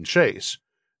accelerating chase.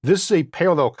 This is a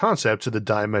parallel concept to the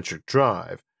diametric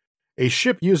drive. A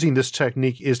ship using this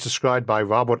technique is described by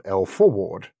Robert L.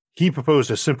 Forward. He proposed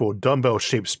a simple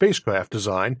dumbbell-shaped spacecraft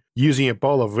design using a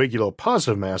ball of regular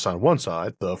positive mass on one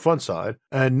side, the front side,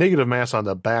 and negative mass on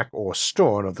the back or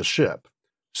stern of the ship.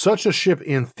 Such a ship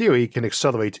in theory can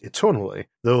accelerate eternally,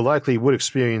 though likely would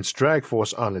experience drag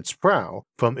force on its prow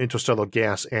from interstellar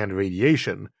gas and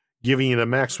radiation, giving it a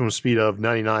maximum speed of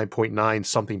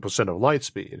 99.9% of light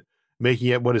speed, making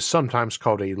it what is sometimes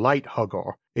called a light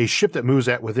hugger, a ship that moves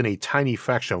at within a tiny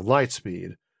fraction of light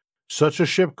speed. Such a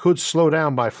ship could slow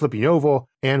down by flipping over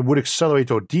and would accelerate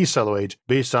or decelerate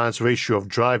based on its ratio of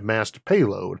drive mass to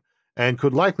payload, and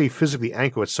could likely physically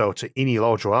anchor itself to any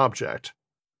larger object.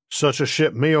 Such a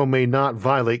ship may or may not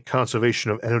violate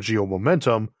conservation of energy or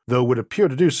momentum, though would appear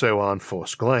to do so on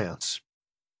first glance.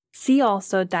 See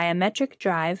also diametric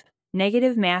drive,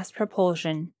 negative mass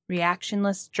propulsion,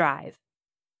 reactionless drive.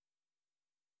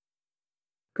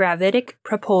 Gravitic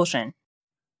propulsion.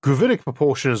 Gravitic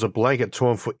propulsion is a blanket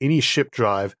term for any ship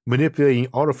drive manipulating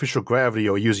artificial gravity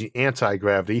or using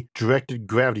anti-gravity, directed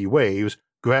gravity waves,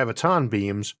 graviton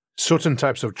beams, certain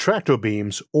types of tractor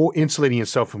beams, or insulating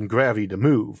itself from gravity to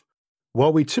move.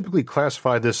 While we typically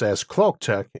classify this as Clark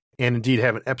Tech, and indeed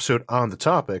have an episode on the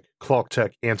topic, Clark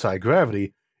Tech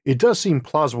Anti-Gravity, it does seem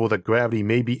plausible that gravity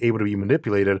may be able to be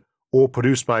manipulated or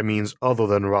produced by means other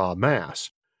than raw mass.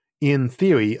 In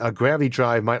theory, a gravity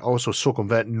drive might also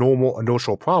circumvent normal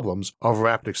inertial problems of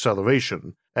rapid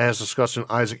acceleration, as discussed in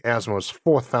Isaac Asimov's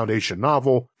fourth Foundation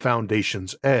novel,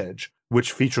 Foundation's Edge,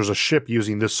 which features a ship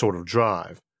using this sort of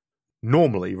drive.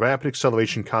 Normally, rapid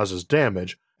acceleration causes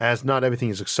damage, as not everything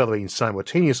is accelerating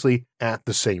simultaneously at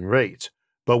the same rate.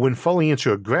 But when falling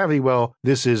into a gravity well,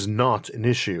 this is not an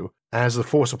issue, as the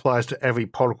force applies to every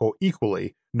particle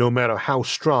equally, no matter how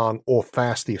strong or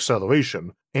fast the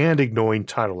acceleration, and ignoring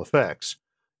tidal effects.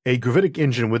 A gravitic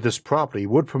engine with this property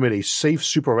would permit a safe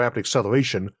super-rapid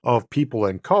acceleration of people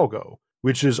and cargo,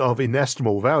 which is of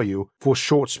inestimable value for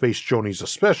short space journeys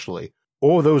especially,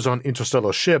 or those on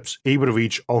interstellar ships able to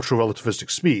reach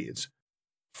ultra-relativistic speeds.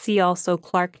 See also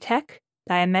Clark Tech,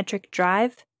 diametric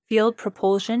drive, field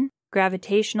propulsion,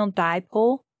 gravitational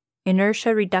dipole,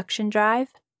 inertia reduction drive,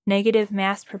 negative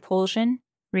mass propulsion,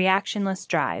 reactionless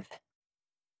drive.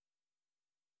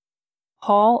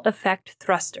 Hall effect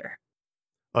thruster.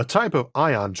 A type of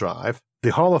ion drive,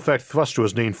 the Hall effect thruster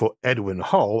is named for Edwin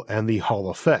Hall and the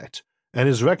Hall effect, and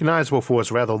is recognizable for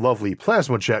its rather lovely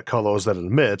plasma jet colors that it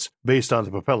emits based on the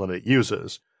propellant it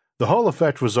uses. The Hall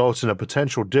effect results in a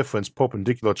potential difference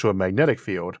perpendicular to a magnetic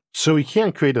field, so we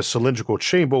can create a cylindrical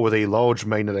chamber with a large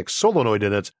magnetic solenoid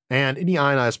in it, and any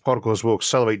ionized particles will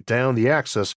accelerate down the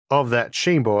axis of that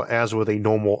chamber as with a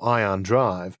normal ion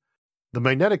drive. The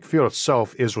magnetic field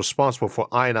itself is responsible for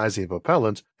ionizing the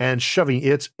propellant and shoving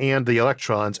it and the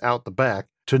electrons out the back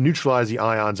to neutralize the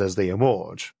ions as they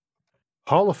emerge.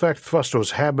 Hall effect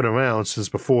thrusters have been around since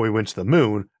before we went to the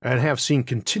moon and have seen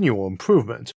continual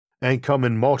improvement, and come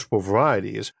in multiple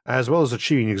varieties, as well as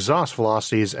achieving exhaust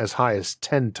velocities as high as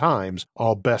 10 times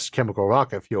our best chemical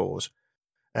rocket fuels.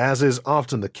 As is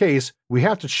often the case, we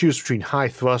have to choose between high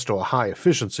thrust or high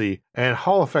efficiency, and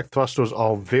Hall effect thrusters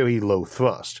are very low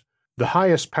thrust. The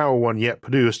highest power one yet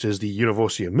produced is the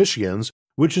University of Michigan's,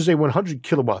 which is a 100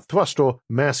 kilowatt thruster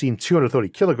massing 230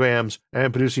 kilograms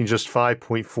and producing just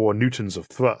 5.4 newtons of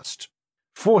thrust.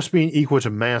 Force being equal to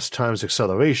mass times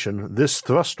acceleration, this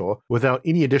thruster, without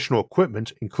any additional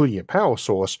equipment, including a power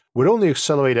source, would only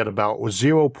accelerate at about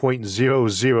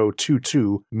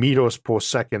 0.0022 meters per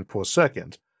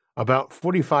second, about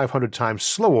 4,500 times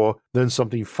slower than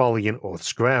something falling in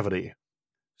Earth's gravity.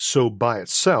 So by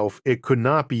itself, it could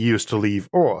not be used to leave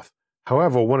Earth.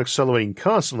 However, one accelerating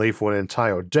constantly for an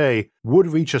entire day would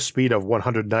reach a speed of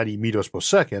 190 meters per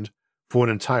second, for an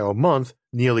entire month,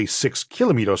 nearly 6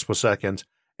 kilometers per second,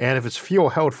 and if its fuel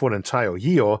held for an entire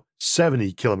year,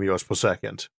 70 kilometers per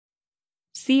second.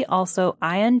 See also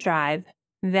ion drive,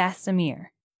 Vasimir.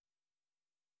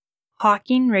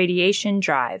 Hawking radiation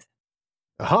drive.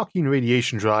 A Hawking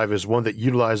radiation drive is one that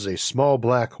utilizes a small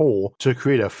black hole to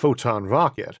create a photon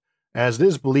rocket, as it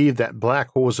is believed that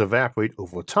black holes evaporate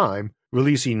over time,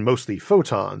 releasing mostly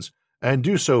photons, and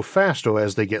do so faster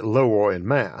as they get lower in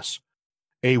mass.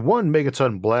 A 1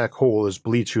 megaton black hole is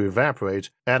believed to evaporate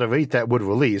at a rate that would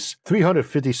release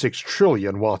 356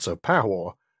 trillion watts of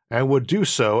power, and would do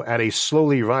so at a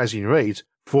slowly rising rate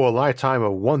for a lifetime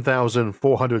of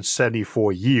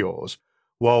 1,474 years,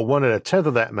 while 1 at a tenth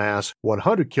of that mass,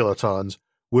 100 kilotons,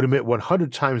 would emit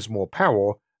 100 times more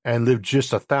power and live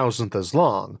just 1,000th as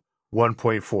long,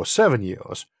 1.47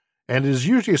 years, and it is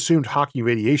usually assumed Hawking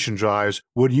radiation drives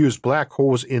would use black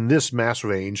holes in this mass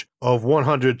range of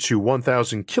 100 to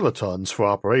 1,000 kilotons for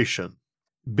operation.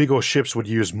 Bigger ships would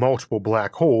use multiple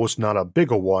black holes, not a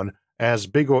bigger one, as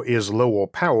bigger is lower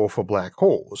power for black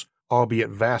holes, albeit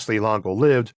vastly longer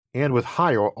lived and with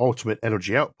higher ultimate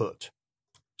energy output.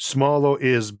 Smaller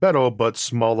is better, but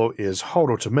smaller is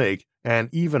harder to make and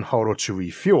even harder to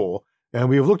refuel, and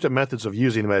we have looked at methods of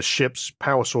using them as ships,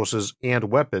 power sources,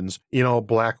 and weapons in our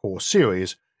black hole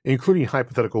series, including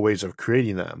hypothetical ways of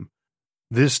creating them.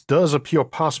 This does appear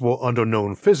possible under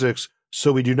known physics,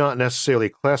 so we do not necessarily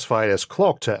classify it as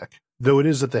Clark tech, though it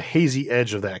is at the hazy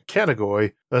edge of that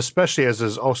category, especially as it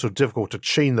is also difficult to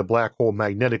chain the black hole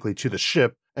magnetically to the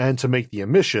ship and to make the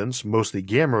emissions, mostly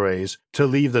gamma rays, to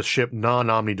leave the ship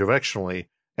non-omnidirectionally,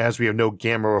 as we have no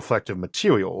gamma-reflective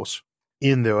materials.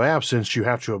 In their absence, you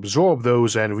have to absorb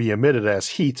those and re-emit it as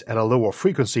heat at a lower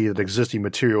frequency that existing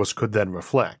materials could then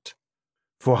reflect.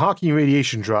 For Hawking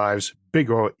radiation drives,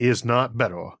 bigger is not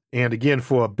better, and again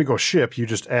for a bigger ship you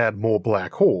just add more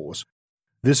black holes.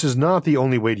 This is not the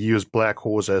only way to use black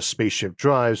holes as spaceship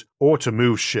drives or to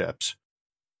move ships.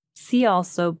 See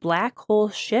also black hole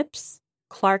ships,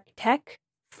 Clark tech,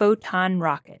 photon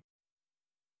rocket.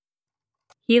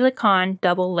 Helicon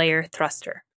double layer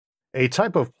thruster. A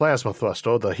type of plasma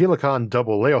thruster, the Helicon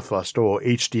Double Layer Thruster, or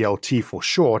HDLT for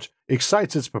short,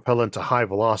 excites its propellant to high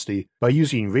velocity by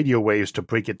using radio waves to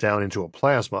break it down into a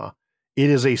plasma. It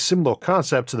is a similar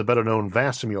concept to the better-known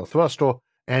Vasimir thruster,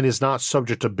 and is not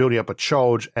subject to building up a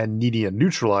charge and needing a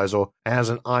neutralizer as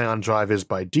an ion drive is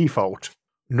by default,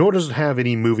 nor does it have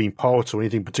any moving parts or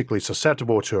anything particularly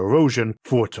susceptible to erosion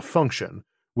for it to function,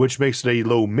 which makes it a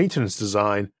low-maintenance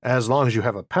design as long as you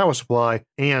have a power supply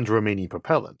and remaining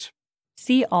propellant.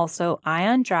 See also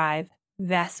ion drive,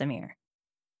 Vasimir.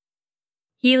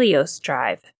 Helios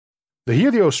drive. The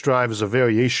Helios drive is a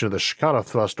variation of the Shikata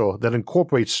thruster that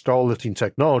incorporates star lifting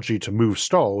technology to move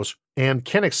stars, and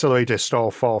can accelerate a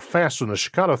star far faster than the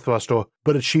Shikata thruster,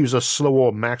 but achieves a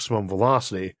slower maximum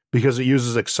velocity because it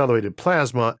uses accelerated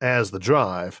plasma as the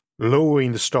drive,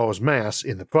 lowering the star's mass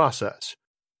in the process.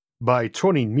 By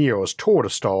turning mirrors toward a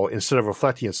star instead of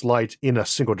reflecting its light in a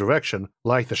single direction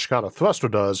like the Shikata thruster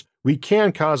does, we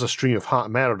can cause a stream of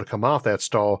hot matter to come off that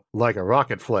star like a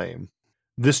rocket flame.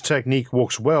 This technique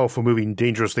works well for moving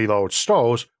dangerously large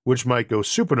stars, which might go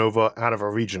supernova out of a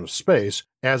region of space,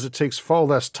 as it takes far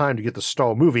less time to get the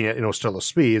star moving at interstellar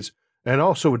speeds, and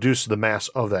also reduces the mass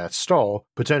of that star,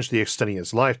 potentially extending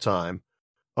its lifetime.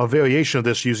 A variation of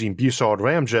this using Bussard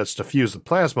ramjets to fuse the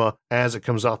plasma as it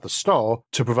comes off the star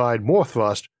to provide more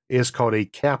thrust is called a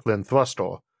Kaplan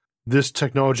thruster. This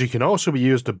technology can also be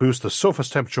used to boost the surface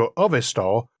temperature of a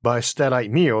star by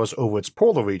statite mirrors over its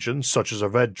polar region, such as a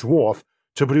red dwarf,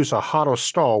 to produce a hotter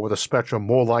star with a spectrum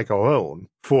more like our own,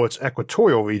 for its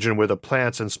equatorial region where the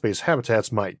planets and space habitats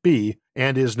might be,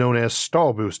 and is known as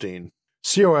star boosting.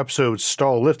 See our episodes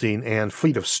Star Lifting and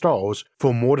Fleet of Stars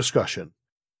for more discussion.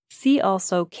 See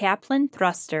also Kaplan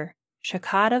thruster,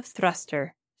 Shikata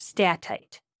thruster,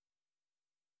 statite.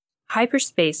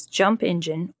 Hyperspace jump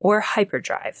engine or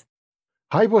hyperdrive.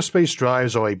 Hyperspace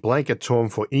drives are a blanket term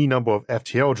for any number of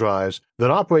FTL drives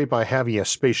that operate by having a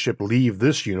spaceship leave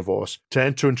this universe to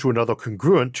enter into another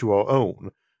congruent to our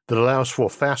own, that allows for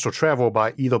faster travel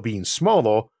by either being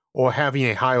smaller or having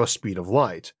a higher speed of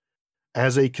light.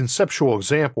 As a conceptual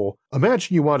example,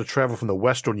 imagine you want to travel from the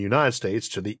western United States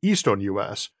to the eastern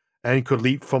US, and could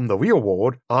leap from the real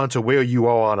world onto where you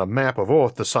are on a map of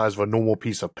Earth the size of a normal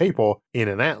piece of paper in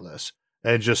an atlas,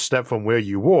 and just step from where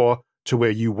you were to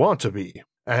where you want to be,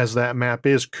 as that map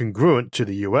is congruent to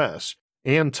the US,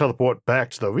 and teleport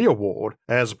back to the real world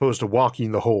as opposed to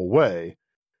walking the whole way.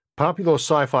 Popular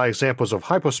sci-fi examples of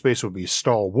hyperspace would be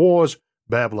Star Wars,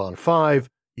 Babylon 5,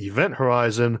 Event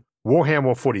Horizon,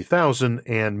 Warhammer 40,000,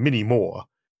 and many more.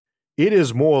 It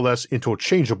is more or less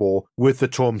interchangeable with the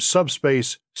terms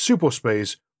subspace,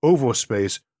 superspace,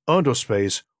 overspace,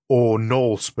 underspace, or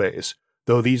null space,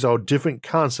 though these are different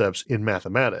concepts in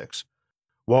mathematics.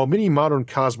 While many modern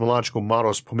cosmological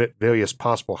models permit various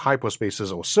possible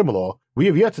hyperspaces or similar, we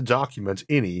have yet to document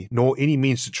any, nor any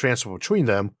means to transfer between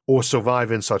them or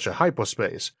survive in such a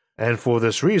hyperspace, and for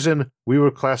this reason, we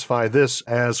would classify this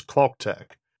as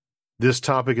Clarke-Tech. This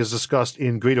topic is discussed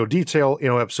in greater detail in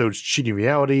our episodes Cheating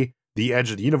Reality, The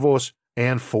Edge of the Universe,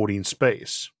 and Folding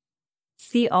Space.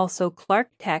 See also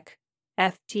Clarke-Tech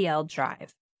FTL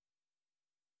drive.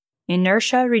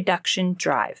 Inertia reduction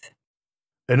drive.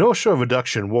 Inertia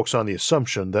reduction works on the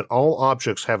assumption that all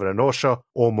objects have an inertia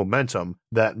or momentum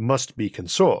that must be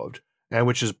conserved, and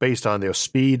which is based on their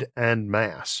speed and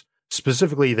mass,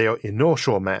 specifically their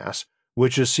inertial mass,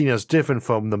 which is seen as different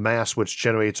from the mass which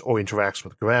generates or interacts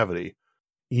with gravity.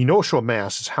 Inertial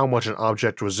mass is how much an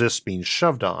object resists being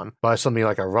shoved on by something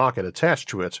like a rocket attached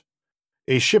to it.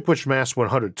 A ship which massed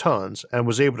 100 tons and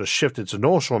was able to shift its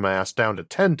inertial mass down to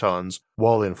 10 tons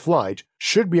while in flight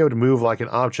should be able to move like an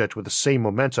object with the same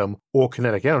momentum or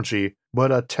kinetic energy,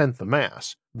 but a tenth the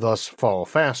mass, thus far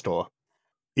faster.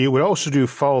 It would also do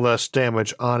far less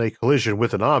damage on a collision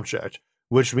with an object,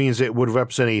 which means it would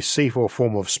represent a safer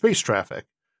form of space traffic.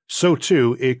 So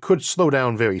too, it could slow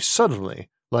down very suddenly,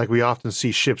 like we often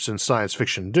see ships in science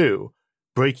fiction do,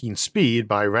 breaking speed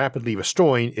by rapidly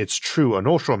restoring its true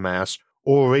inertial mass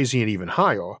or raising it even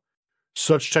higher.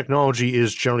 Such technology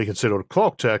is generally considered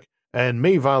Clarke-Tech and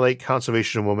may violate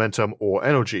conservation of momentum or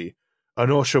energy.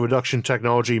 Inertia reduction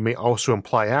technology may also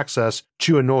imply access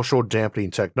to inertial dampening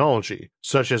technology,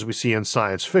 such as we see in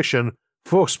science fiction,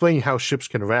 for explaining how ships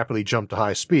can rapidly jump to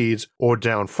high speeds or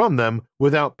down from them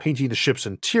without painting the ship's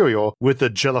interior with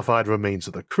the jellified remains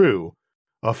of the crew,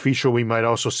 a feature we might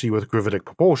also see with gravitic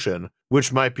propulsion,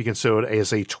 which might be considered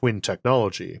as a twin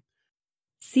technology.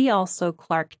 See also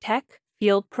Clarke-Tech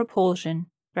field propulsion,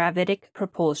 gravitic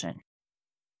propulsion.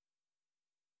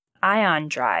 Ion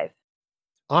drive.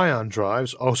 Ion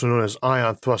drives, also known as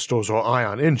ion thrusters or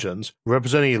ion engines,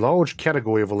 represent a large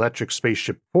category of electric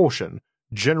spaceship propulsion,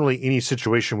 generally any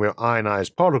situation where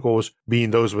ionized particles,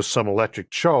 being those with some electric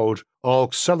charge, are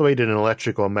accelerated in an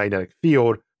electric or magnetic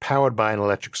field powered by an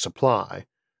electric supply.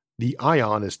 The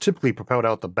ion is typically propelled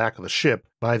out the back of the ship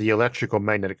by the electric or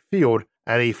magnetic field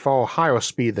at a far higher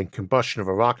speed than combustion of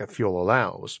a rocket fuel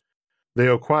allows. They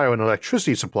require an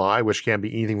electricity supply, which can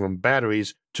be anything from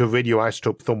batteries to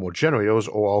radioisotope thermal generators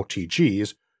or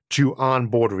RTGs, to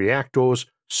onboard reactors,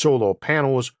 solar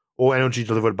panels, or energy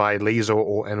delivered by laser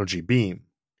or energy beam.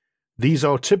 These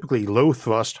are typically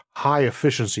low-thrust,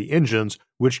 high-efficiency engines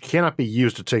which cannot be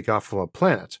used to take off from a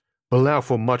planet, but allow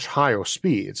for much higher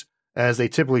speeds, as they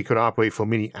typically could operate for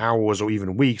many hours or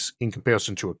even weeks in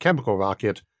comparison to a chemical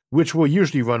rocket, which will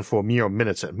usually run for mere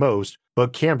minutes at most,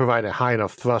 but can provide a high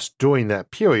enough thrust during that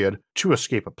period to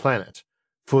escape a planet.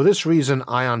 For this reason,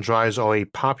 ion drives are a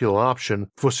popular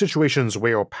option for situations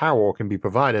where power can be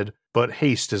provided but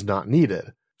haste is not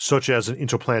needed, such as an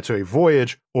interplanetary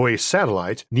voyage or a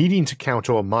satellite needing to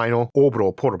counter minor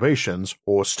orbital perturbations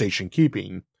or station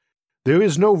keeping. There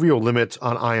is no real limit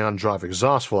on ion drive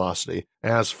exhaust velocity,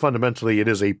 as fundamentally it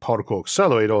is a particle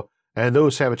accelerator, and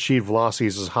those have achieved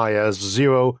velocities as high as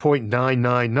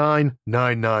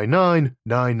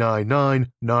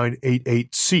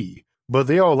 0.99999999988 C, but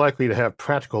they are likely to have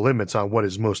practical limits on what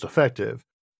is most effective.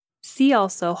 See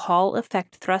also Hall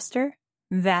effect thruster,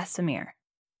 Vasimir.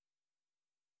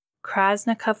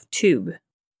 Krasnikov tube.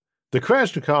 The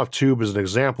Krasnikov tube is an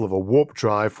example of a warp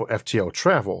drive for FTL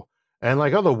travel, and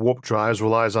like other warp drives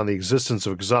relies on the existence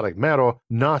of exotic matter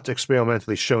not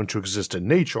experimentally shown to exist in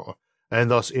nature, and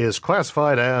thus is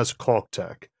classified as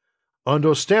Clarke-Tech.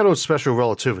 Under standard special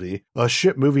relativity, a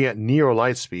ship moving at near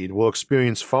light speed will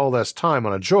experience far less time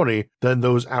on a journey than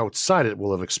those outside it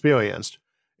will have experienced.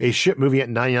 A ship moving at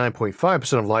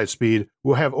 99.5% of light speed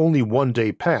will have only 1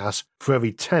 day pass for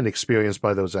every 10 experienced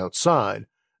by those outside,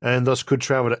 and thus could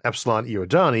travel to Epsilon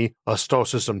Eridani, a star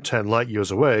system 10 light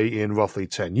years away, in roughly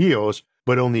 10 years,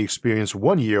 but only experience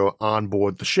 1 year on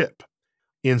board the ship.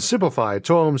 In simplified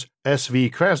terms,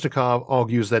 S.V. Krasnikov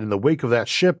argues that in the wake of that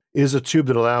ship is a tube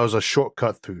that allows a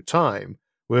shortcut through time,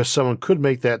 where someone could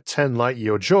make that 10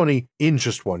 light-year journey in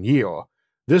just 1 year.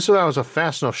 This allows a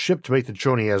fast enough ship to make the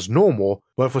journey as normal,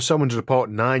 but for someone to depart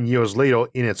 9 years later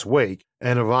in its wake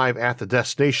and arrive at the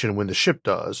destination when the ship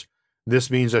does.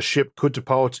 This means a ship could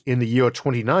depart in the year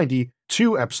 2090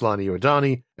 to Epsilon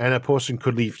Eridani, and a person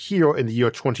could leave here in the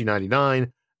year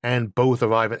 2099, and both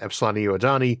arrive at Epsilon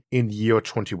Eridani in the year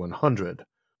 2100.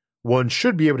 One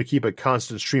should be able to keep a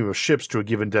constant stream of ships to a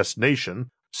given destination,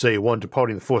 say one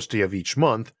departing the first day of each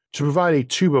month, to provide a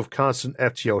tube of constant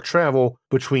FTL travel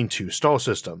between two star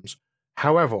systems.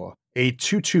 However, a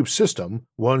two-tube system,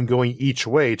 one going each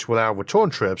way to allow return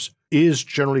trips, is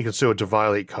generally considered to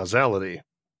violate causality.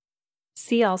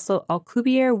 See also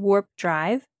Alcubierre Warp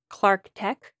Drive, Clark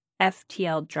Tech,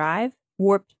 FTL Drive,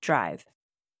 Warp Drive.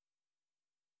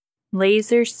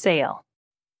 Laser Sail.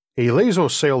 A laser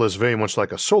sail is very much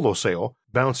like a solar sail,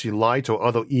 bouncing light or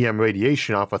other EM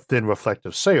radiation off a thin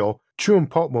reflective sail to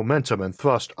impart momentum and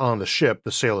thrust on the ship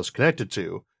the sail is connected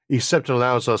to, except it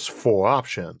allows us 4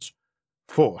 options.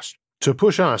 First, to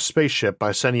push on a spaceship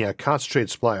by sending a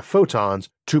concentrated supply of photons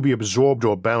to be absorbed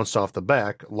or bounced off the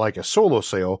back like a solar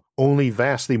sail, only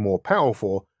vastly more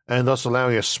powerful, and thus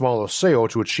allowing a smaller sail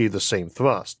to achieve the same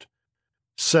thrust.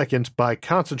 Second, by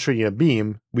concentrating a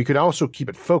beam, we could also keep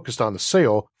it focused on the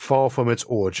sail far from its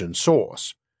origin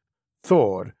source.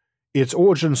 Third, its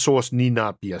origin source need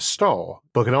not be a star,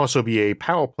 but can also be a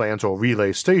power plant or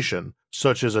relay station,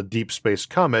 such as a deep space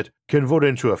comet converted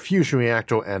into a fusion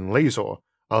reactor and laser,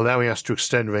 allowing us to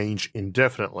extend range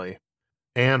indefinitely.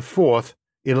 And fourth,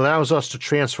 it allows us to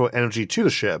transfer energy to the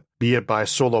ship, be it by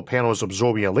solar panels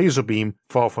absorbing a laser beam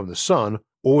far from the sun,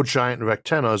 or giant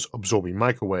rectennas absorbing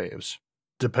microwaves.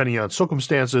 Depending on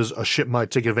circumstances, a ship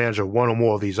might take advantage of one or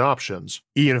more of these options,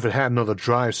 even if it had another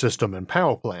drive system and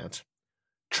power plant.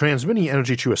 Transmitting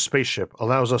energy to a spaceship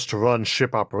allows us to run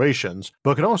ship operations,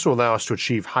 but can also allow us to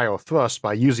achieve higher thrust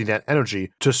by using that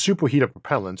energy to superheat a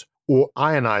propellant or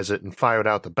ionize it and fire it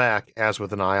out the back as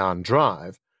with an ion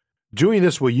drive. Doing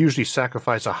this will usually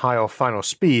sacrifice a higher final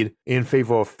speed in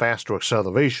favor of faster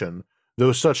acceleration,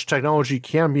 though such technology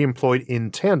can be employed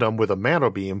in tandem with a matter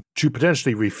beam to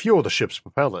potentially refuel the ship's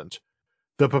propellant.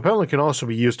 The propellant can also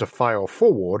be used to fire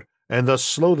forward and thus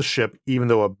slow the ship even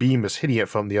though a beam is hitting it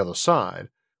from the other side,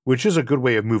 which is a good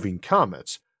way of moving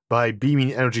comets, by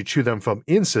beaming energy to them from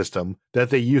in-system that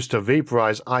they use to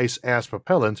vaporize ice as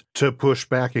propellant to push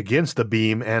back against the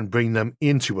beam and bring them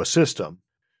into a system.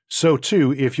 So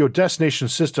too, if your destination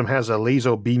system has a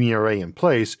laser beaming array in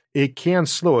place, it can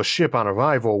slow a ship on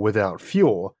arrival without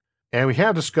fuel, and we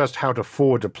have discussed how to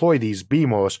forward deploy these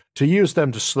beamers to use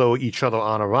them to slow each other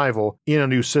on arrival in a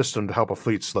new system to help a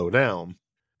fleet slow down.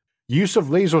 Use of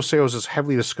laser sails is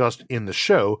heavily discussed in the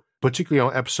show, particularly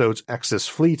on episodes Axis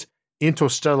Fleet,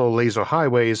 Interstellar Laser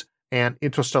Highways, and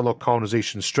Interstellar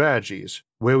Colonization Strategies,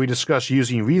 where we discuss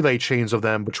using relay chains of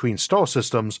them between star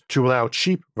systems to allow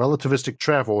cheap relativistic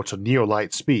travel to near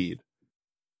light speed.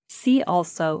 See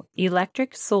also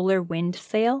Electric Solar Wind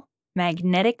Sail,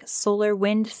 Magnetic Solar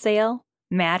Wind Sail,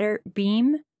 Matter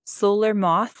Beam, Solar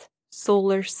Moth,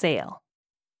 Solar Sail.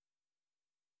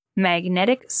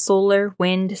 Magnetic Solar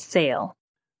Wind Sail.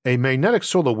 A magnetic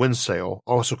solar wind sail,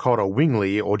 also called a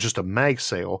wingly or just a mag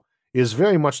sail, is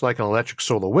very much like an electric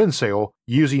solar wind sail,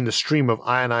 using the stream of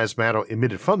ionized matter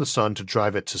emitted from the sun to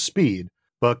drive it to speed,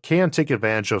 but can take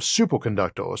advantage of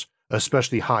superconductors,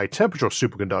 especially high-temperature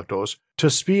superconductors, to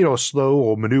speed or slow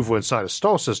or maneuver inside a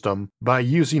star system by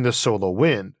using the solar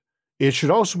wind. It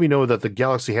should also be noted that the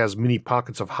galaxy has many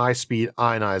pockets of high-speed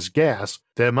ionized gas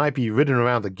that might be ridden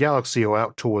around the galaxy or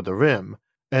out toward the rim,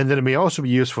 and that it may also be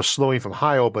used for slowing from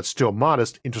higher but still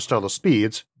modest interstellar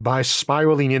speeds by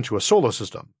spiraling into a solar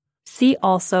system. See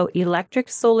also Electric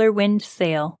Solar Wind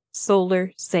Sail,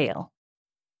 Solar Sail.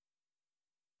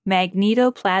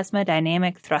 Magnetoplasma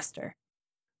Dynamic Thruster.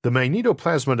 The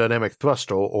Magnetoplasma Dynamic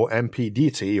Thruster, or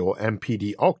MPDT, or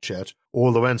MPD Arcjet,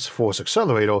 or Lorentz Force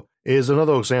Accelerator, is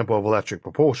another example of electric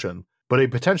propulsion, but a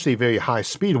potentially very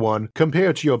high-speed one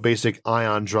compared to your basic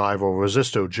ion drive or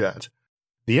resistor jet.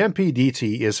 The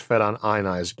MPDT is fed on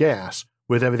ionized gas,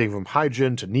 with everything from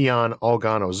hydrogen to neon,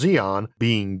 argon, or xenon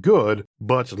being good,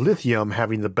 but lithium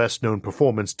having the best known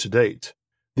performance to date.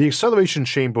 The acceleration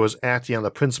chamber is acting on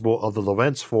the principle of the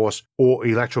Lorentz force or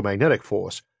electromagnetic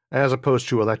force, as opposed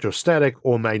to electrostatic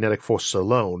or magnetic forces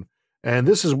alone, and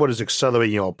this is what is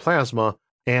accelerating our plasma,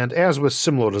 and as with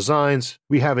similar designs,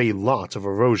 we have a lot of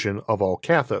erosion of our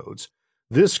cathodes.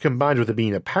 This, combined with it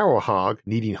being a power hog,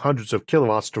 needing hundreds of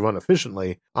kilowatts to run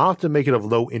efficiently, often make it of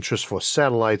low interest for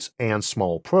satellites and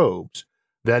small probes.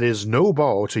 That is no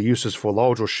bar to uses for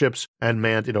larger ships and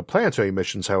manned interplanetary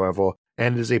missions, however,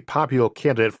 and it is a popular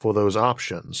candidate for those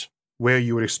options, where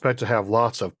you would expect to have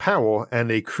lots of power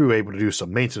and a crew able to do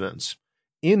some maintenance.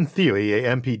 In theory,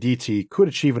 a MPDT could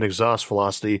achieve an exhaust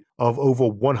velocity of over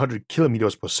 100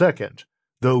 kilometers per second,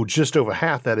 though just over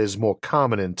half that is more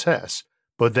common in tests,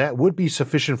 but that would be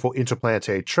sufficient for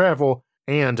interplanetary travel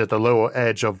and at the lower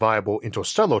edge of viable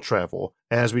interstellar travel,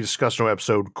 as we discussed in our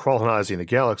episode Colonizing the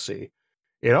Galaxy.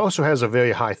 It also has a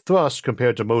very high thrust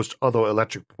compared to most other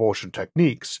electric propulsion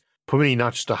techniques, permitting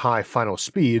not just a high final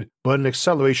speed, but an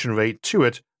acceleration rate to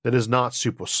it that is not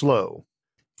super slow.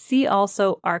 See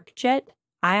also arcjet,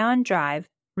 ion drive,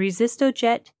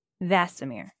 resistojet,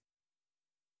 Vasimir.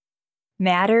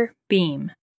 Matter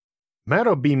beam.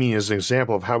 Matter beaming is an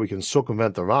example of how we can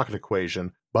circumvent the rocket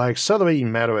equation by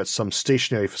accelerating matter at some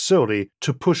stationary facility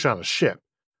to push on a ship,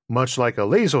 much like a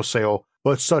laser sail,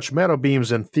 but such matter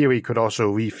beams in theory could also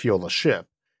refuel a ship.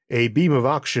 A beam of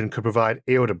oxygen could provide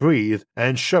air to breathe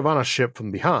and shove on a ship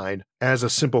from behind, as a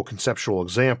simple conceptual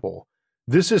example.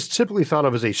 This is typically thought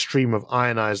of as a stream of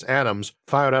ionized atoms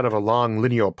fired out of a long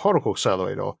linear particle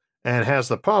accelerator, and has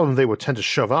the problem they would tend to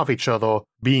shove off each other,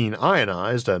 being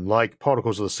ionized and like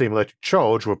particles of the same electric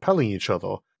charge repelling each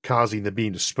other, causing the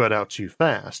beam to spread out too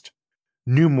fast.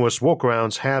 Numerous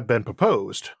workarounds have been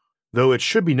proposed, though it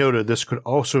should be noted this could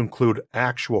also include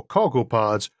actual cargo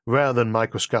pods rather than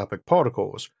microscopic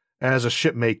particles, as a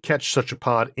ship may catch such a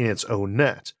pod in its own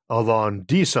net, a long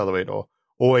decelerator,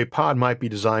 or a pod might be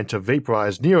designed to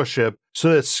vaporize near a ship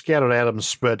so that scattered atoms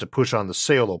spread to push on the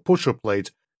sail or pusher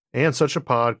plate, and such a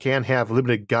pod can have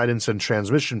limited guidance and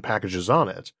transmission packages on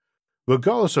it.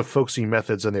 Regardless of focusing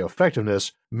methods and their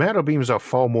effectiveness, matter beams are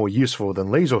far more useful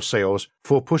than laser sails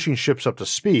for pushing ships up to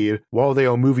speed while they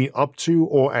are moving up to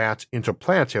or at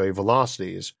interplanetary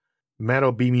velocities.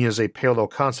 Matter beaming is a parallel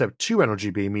concept to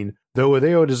energy beaming, though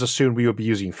there it is assumed we will be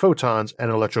using photons and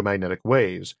electromagnetic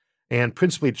waves, and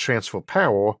principally to transfer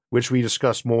power, which we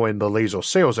discussed more in the laser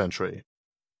sails entry.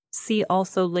 See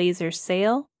also laser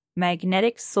sail,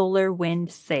 magnetic solar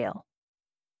wind sail.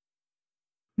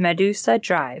 Medusa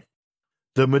drive.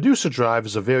 The Medusa drive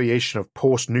is a variation of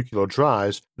post-nuclear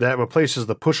drives that replaces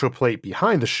the pusher plate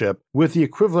behind the ship with the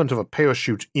equivalent of a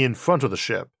parachute in front of the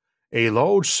ship. A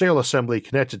large sail assembly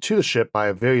connected to the ship by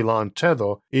a very long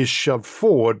tether is shoved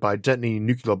forward by detonating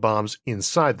nuclear bombs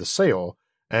inside the sail,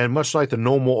 and much like the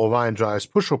normal Orion drive's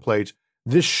pusher plate,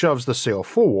 this shoves the sail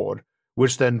forward,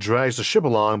 which then drags the ship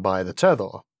along by the tether,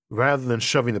 rather than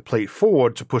shoving the plate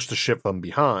forward to push the ship from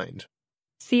behind.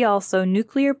 See also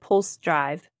nuclear pulse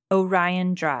drive,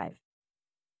 Orion drive.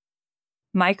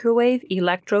 Microwave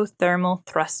electrothermal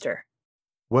thruster.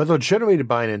 Whether generated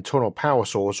by an internal power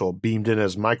source or beamed in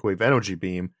as microwave energy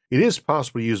beam, it is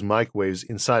possible to use microwaves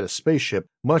inside a spaceship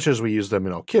much as we use them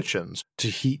in our kitchens to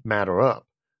heat matter up.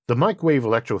 The microwave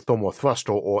electrothermal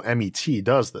thruster, or MET,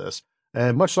 does this,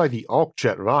 and much like the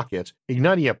arcjet rocket,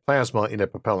 igniting a plasma in a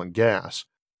propellant gas.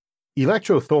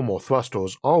 Electrothermal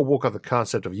thrusters all work on the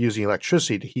concept of using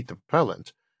electricity to heat the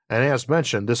propellant, and as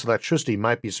mentioned, this electricity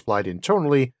might be supplied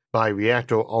internally by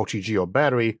reactor, RTG, or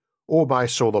battery, or by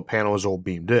solar panels or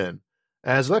beamed in.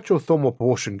 As electrothermal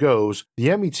propulsion goes,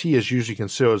 the MET is usually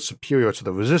considered superior to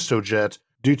the resistojet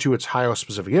due to its higher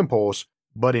specific impulse,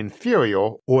 but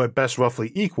inferior, or at best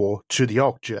roughly equal, to the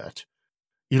arcjet.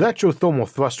 Electrothermal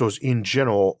thrusters in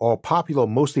general are popular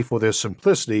mostly for their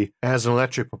simplicity as an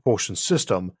electric propulsion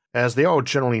system, as they are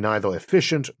generally neither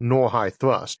efficient nor high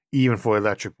thrust, even for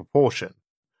electric propulsion.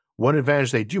 One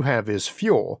advantage they do have is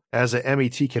fuel, as the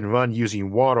MET can run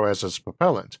using water as its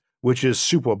propellant, which is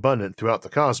super abundant throughout the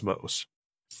cosmos.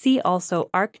 See also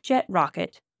arcjet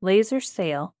rocket, laser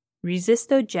sail,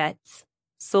 resistojets,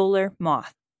 solar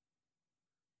moth.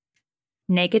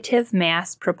 Negative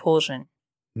mass propulsion.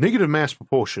 Negative mass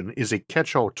propulsion is a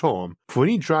catch-all term for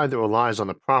any drive that relies on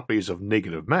the properties of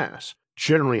negative mass,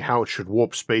 generally how it should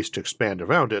warp space to expand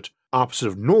around it, opposite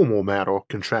of normal matter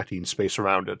contracting space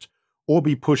around it, or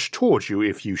be pushed towards you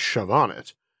if you shove on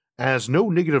it. As no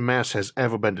negative mass has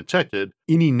ever been detected,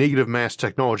 any negative mass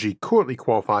technology currently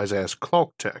qualifies as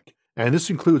Clark tech, and this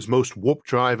includes most warp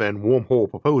drive and wormhole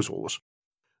proposals.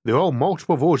 There are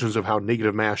multiple versions of how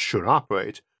negative mass should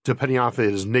operate, depending on if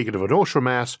it is negative inertial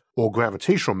mass or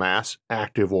gravitational mass,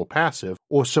 active or passive,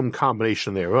 or some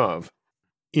combination thereof.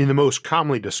 In the most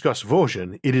commonly discussed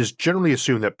version, it is generally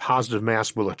assumed that positive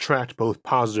mass will attract both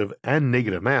positive and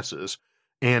negative masses,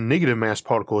 and negative mass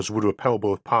particles would repel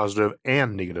both positive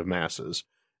and negative masses.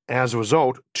 As a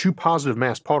result, two positive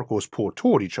mass particles pull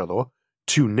toward each other,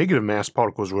 two negative mass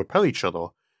particles repel each other,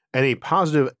 and a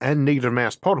positive and negative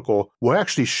mass particle will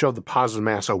actually shove the positive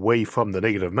mass away from the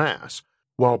negative mass,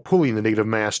 while pulling the negative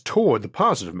mass toward the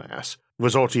positive mass,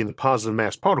 resulting in the positive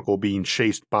mass particle being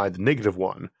chased by the negative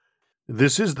one.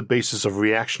 This is the basis of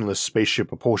reactionless spaceship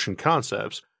propulsion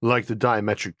concepts, like the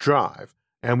diametric drive,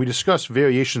 and we discussed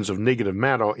variations of negative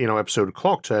matter in our episode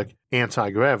Clark Tech,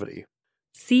 Anti-Gravity.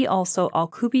 See also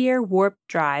Alcubierre warp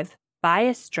drive,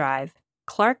 bias drive,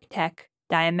 Clark Tech,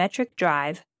 diametric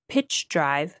drive, pitch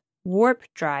drive, warp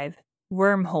drive,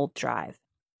 wormhole drive.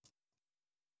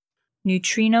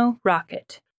 Neutrino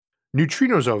rocket.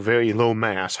 Neutrinos are very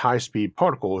low-mass, high-speed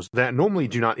particles that normally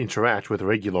do not interact with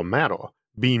regular matter,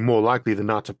 being more likely than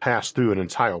not to pass through an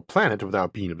entire planet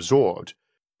without being absorbed.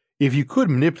 If you could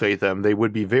manipulate them, they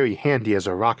would be very handy as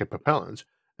a rocket propellant,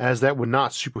 as that would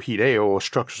not superheat air or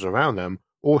structures around them,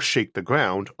 or shake the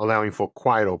ground, allowing for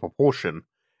quieter propulsion.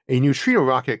 A neutrino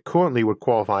rocket currently would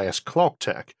qualify as Clark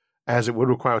Tech, as it would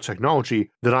require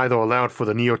technology that either allowed for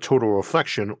the near-total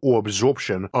reflection or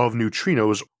absorption of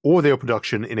neutrinos or their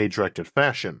production in a directed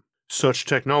fashion. Such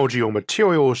technology or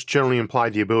materials generally imply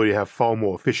the ability to have far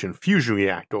more efficient fusion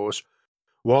reactors.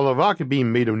 While a rocket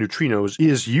beam made of neutrinos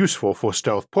is useful for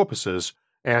stealth purposes,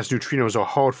 as neutrinos are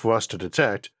hard for us to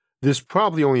detect, this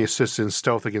probably only assists in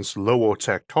stealth against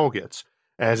lower-tech targets,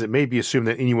 as it may be assumed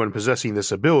that anyone possessing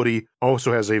this ability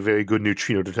also has a very good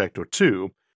neutrino detector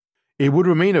too. It would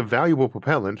remain a valuable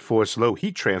propellant for its low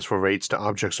heat transfer rates to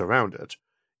objects around it.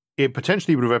 It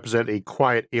potentially would represent a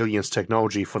quiet aliens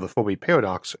technology for the Fermi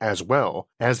paradox as well,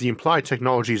 as the implied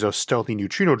technologies of stealthy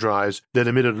neutrino drives that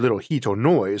emitted little heat or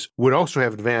noise would also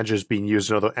have advantages being used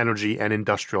in other energy and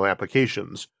industrial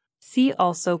applications. See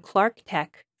also Clark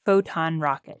Tech Photon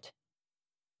Rocket.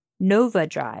 Nova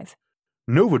Drive.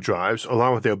 Nova drives,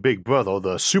 along with their big brother,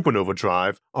 the supernova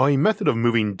drive, are a method of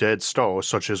moving dead stars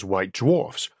such as white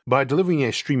dwarfs by delivering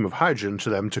a stream of hydrogen to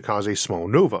them to cause a small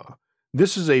nova.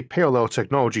 This is a parallel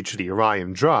technology to the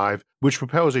Orion drive, which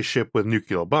propels a ship with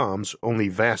nuclear bombs, only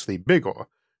vastly bigger.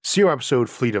 See our episode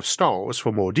Fleet of Stars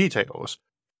for more details.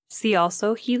 See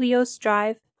also Helios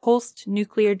Drive, Pulsed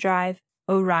Nuclear Drive,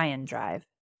 Orion Drive.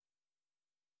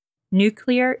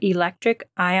 Nuclear Electric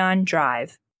Ion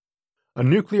Drive. A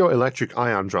nuclear electric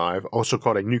ion drive, also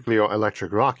called a nuclear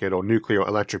electric rocket or nuclear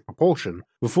electric propulsion,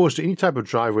 refers to any type of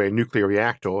drive where a nuclear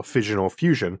reactor, fission or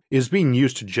fusion, is being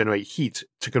used to generate heat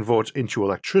to convert into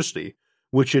electricity,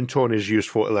 which in turn is used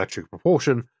for electric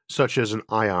propulsion, such as an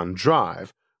ion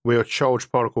drive, where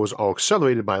charged particles are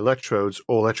accelerated by electrodes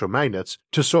or electromagnets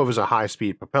to serve as a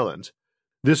high-speed propellant.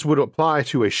 This would apply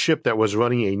to a ship that was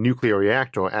running a nuclear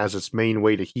reactor as its main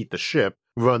way to heat the ship,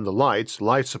 run the lights,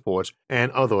 life support,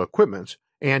 and other equipment,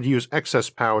 and use excess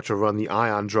power to run the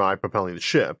ion drive propelling the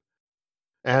ship.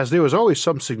 As there was always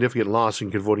some significant loss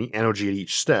in converting energy at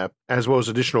each step, as well as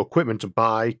additional equipment to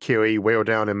buy, carry, wear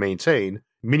down, and maintain,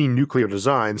 many nuclear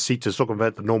designs seek to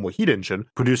circumvent the normal heat engine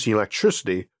producing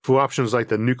electricity for options like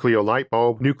the nuclear light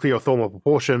bulb, nuclear thermal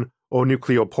propulsion, or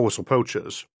nuclear pulse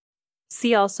approaches.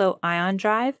 See also ion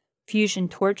drive, fusion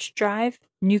torch drive,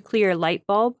 nuclear light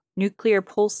bulb, nuclear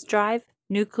pulse drive,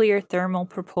 nuclear thermal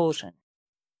propulsion.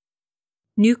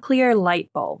 Nuclear light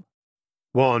bulb.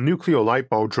 While a nuclear light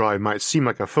bulb drive might seem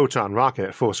like a photon rocket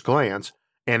at first glance,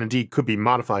 and indeed could be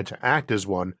modified to act as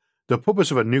one, the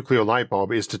purpose of a nuclear light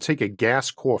bulb is to take a gas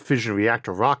core fission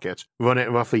reactor rocket, run at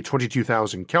roughly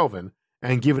 22,000 Kelvin,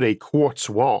 and give it a quartz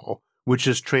wall, which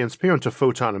is transparent to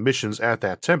photon emissions at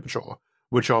that temperature,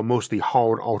 which are mostly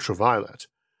hard ultraviolet.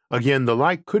 Again, the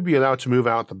light could be allowed to move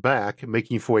out the back,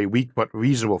 making for a weak but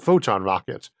reasonable photon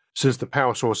rocket, since the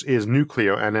power source is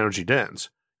nuclear and energy dense.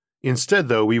 Instead,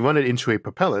 though, we run it into a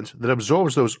propellant that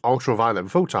absorbs those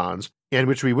ultraviolet photons, and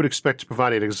which we would expect to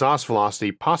provide an exhaust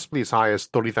velocity possibly as high as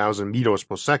 30,000 meters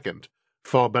per second,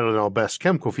 far better than our best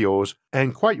chemical fuels,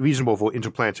 and quite reasonable for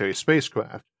interplanetary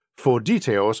spacecraft. For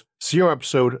details, see our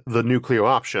episode The Nuclear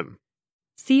Option.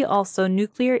 See also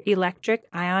nuclear electric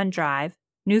ion drive,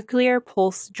 nuclear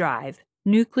pulse drive,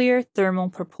 nuclear thermal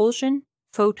propulsion,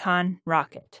 photon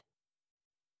rocket.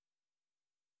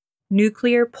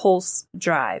 Nuclear pulse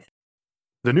drive.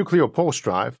 The nuclear pulse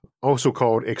drive, also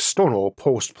called external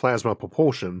pulsed plasma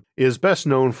propulsion, is best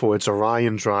known for its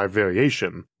Orion drive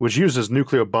variation, which uses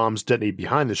nuclear bombs detonated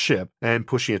behind the ship and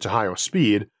pushing it to higher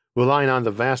speed, relying on the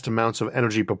vast amounts of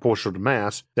energy proportional to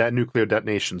mass that nuclear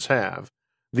detonations have.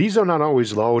 These are not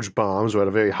always large bombs or at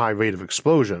a very high rate of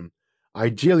explosion.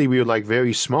 Ideally, we would like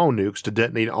very small nukes to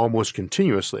detonate almost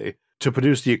continuously to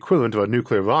produce the equivalent of a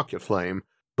nuclear rocket flame,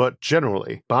 but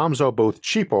generally, bombs are both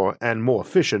cheaper and more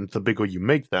efficient the bigger you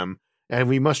make them, and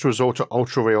we must resort to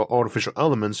ultra-rare artificial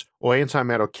elements or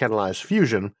antimatter catalyzed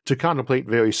fusion to contemplate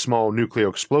very small nuclear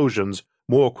explosions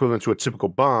more equivalent to a typical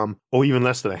bomb or even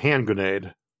less than a hand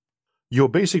grenade. Your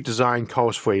basic design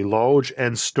calls for a large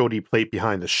and sturdy plate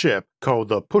behind the ship, called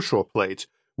the pusher plate,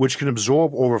 which can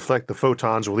absorb or reflect the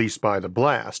photons released by the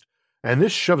blast, and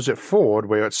this shoves it forward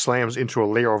where it slams into a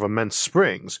layer of immense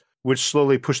springs, which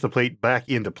slowly push the plate back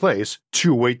into place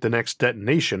to await the next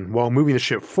detonation while moving the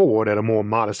ship forward at a more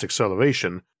modest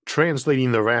acceleration,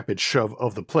 translating the rapid shove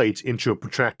of the plate into a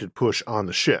protracted push on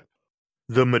the ship.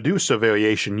 The Medusa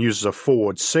variation uses a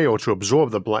forward sail to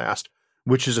absorb the blast,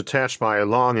 which is attached by a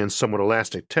long and somewhat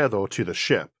elastic tether to the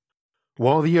ship.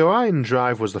 While the Orion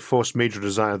drive was the first major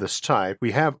design of this type,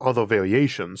 we have other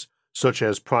variations, such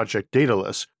as Project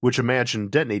Daedalus, which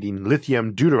imagined detonating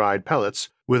lithium deuteride pellets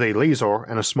with a laser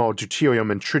and a small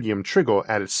deuterium and tritium trigger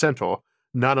at its center,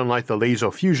 not unlike the laser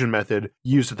fusion method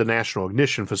used at the National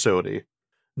Ignition Facility.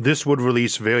 This would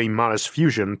release very modest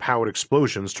fusion-powered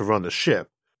explosions to run the ship.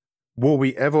 Were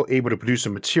we ever able to produce a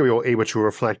material able to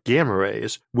reflect gamma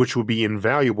rays, which would be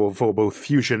invaluable for both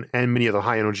fusion and many other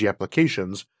high-energy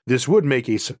applications, this would make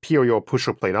a superior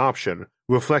pusher plate option,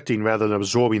 reflecting rather than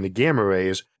absorbing the gamma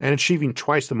rays and achieving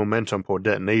twice the momentum per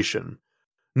detonation.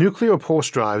 Nuclear pulse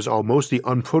drives are mostly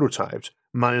unprototyped,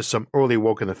 minus some early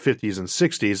work in the 50s and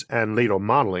 60s and later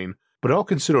modeling, but are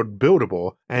considered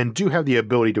buildable and do have the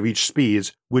ability to reach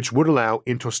speeds which would allow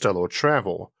interstellar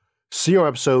travel. See our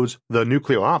episodes The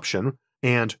Nuclear Option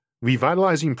and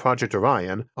Revitalizing Project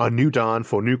Orion, A New Dawn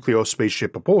for Nuclear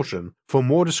Spaceship Propulsion for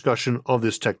more discussion of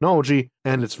this technology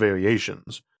and its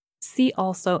variations. See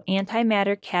also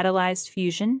Antimatter Catalyzed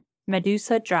Fusion,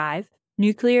 Medusa Drive,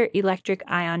 Nuclear Electric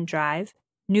Ion Drive,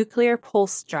 Nuclear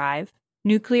Pulse Drive,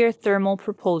 Nuclear Thermal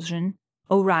Propulsion,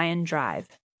 Orion Drive.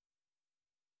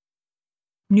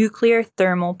 Nuclear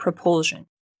Thermal Propulsion.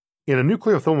 In a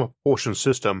nuclear thermal propulsion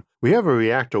system, we have a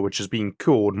reactor which is being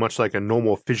cooled much like a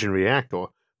normal fission reactor,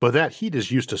 but that heat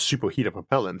is used to superheat a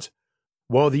propellant.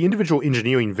 While the individual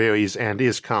engineering varies and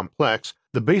is complex,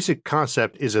 the basic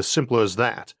concept is as simple as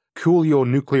that. Cool your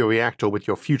nuclear reactor with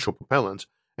your future propellant,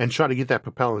 and try to get that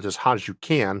propellant as hot as you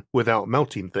can without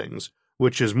melting things,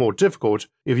 which is more difficult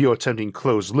if you're attempting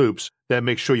closed loops that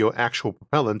make sure your actual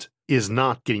propellant is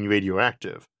not getting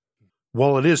radioactive.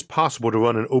 While it is possible to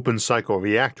run an open-cycle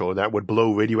reactor that would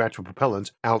blow radioactive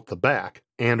propellant out the back,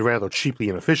 and rather cheaply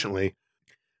and efficiently,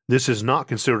 this is not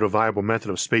considered a viable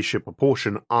method of spaceship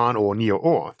propulsion on or near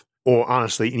Earth, or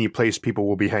honestly any place people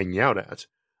will be hanging out at.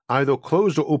 Either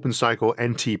closed or open-cycle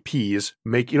NTPs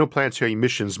make interplanetary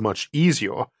missions much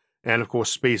easier, and of course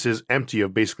space is empty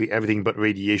of basically everything but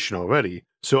radiation already,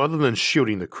 so other than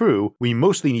shielding the crew, we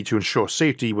mostly need to ensure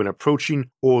safety when approaching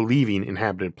or leaving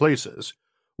inhabited places.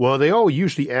 While they are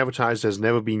usually advertised as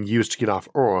never being used to get off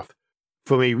Earth,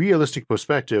 from a realistic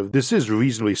perspective, this is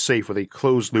reasonably safe with a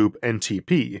closed-loop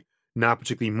NTP, not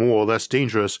particularly more or less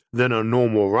dangerous than a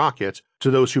normal rocket to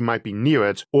those who might be near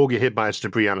it or get hit by its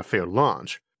debris on a failed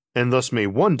launch, and thus may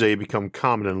one day become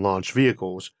common in launch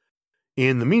vehicles.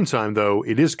 In the meantime, though,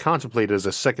 it is contemplated as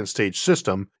a second-stage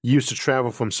system used to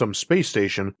travel from some space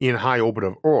station in high orbit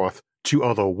of Earth to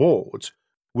other worlds,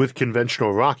 with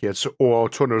conventional rockets or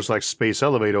alternatives like space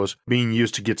elevators being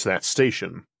used to get to that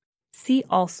station. See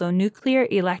also Nuclear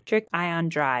Electric Ion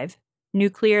Drive,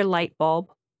 Nuclear Light Bulb,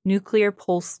 Nuclear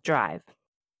Pulse Drive.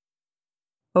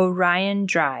 Orion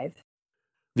Drive.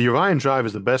 The Orion Drive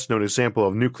is the best-known example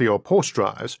of nuclear pulse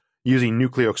drives, using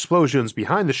nuclear explosions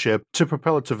behind the ship to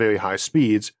propel it to very high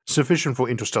speeds, sufficient for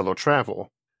interstellar travel.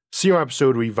 See our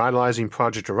episode Revitalizing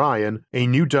Project Orion, A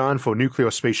New Dawn for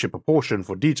Nuclear Spaceship Propulsion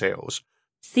for details.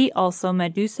 See also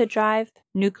Medusa Drive,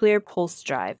 Nuclear Pulse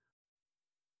Drive.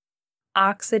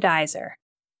 Oxidizer.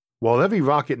 While every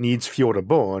rocket needs fuel to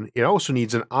burn, it also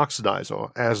needs an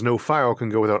oxidizer, as no fire can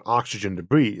go without oxygen to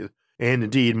breathe, and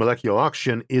indeed molecular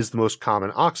oxygen is the most common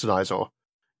oxidizer.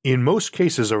 In most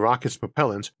cases, a rocket's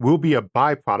propellant will be a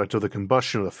byproduct of the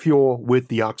combustion of the fuel with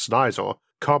the oxidizer,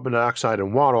 carbon dioxide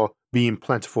and water being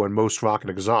plentiful in most rocket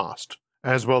exhaust,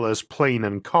 as well as plane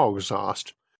and car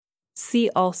exhaust. See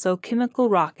also Chemical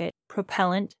Rocket,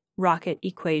 Propellant, Rocket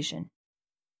Equation.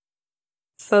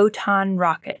 Photon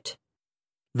Rocket.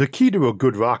 The key to a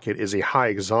good rocket is a high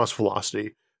exhaust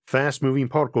velocity, fast-moving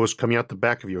particles coming out the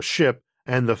back of your ship,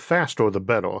 and the faster the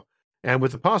better. And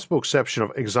with the possible exception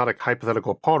of exotic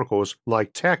hypothetical particles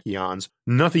like tachyons,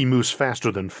 nothing moves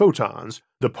faster than photons,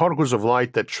 the particles of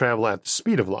light that travel at the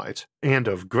speed of light, and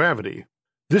of gravity.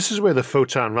 This is where the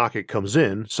photon rocket comes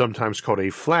in, sometimes called a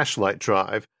flashlight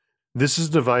drive. This is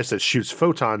a device that shoots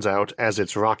photons out as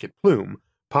its rocket plume,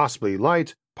 possibly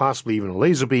light, possibly even a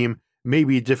laser beam,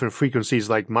 maybe different frequencies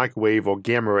like microwave or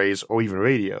gamma rays or even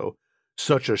radio.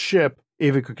 Such a ship,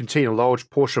 if it could contain a large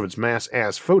portion of its mass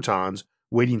as photons,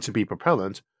 waiting to be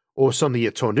propellant, or something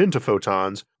it turned into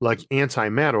photons, like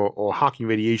antimatter or Hawking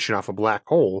radiation off a black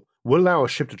hole, would allow a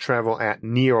ship to travel at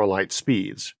near light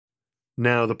speeds.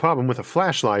 Now, the problem with a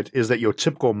flashlight is that your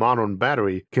typical modern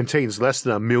battery contains less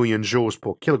than 1,000,000 joules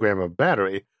per kilogram of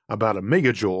battery, about a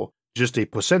megajoule, just a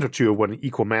percent or two of what an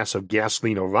equal mass of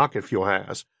gasoline or rocket fuel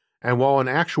has, and while an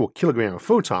actual kilogram of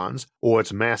photons, or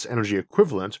its mass energy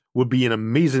equivalent, would be an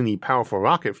amazingly powerful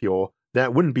rocket fuel,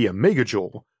 that wouldn't be a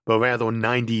megajoule, but rather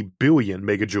 90 billion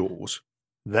megajoules.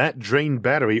 That drained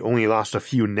battery only lost a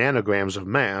few nanograms of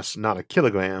mass, not a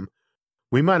kilogram.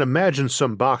 We might imagine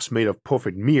some box made of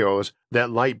perfect mirrors that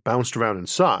light bounced around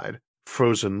inside,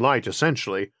 frozen light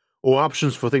essentially, or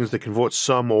options for things that convert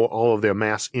some or all of their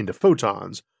mass into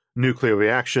photons, nuclear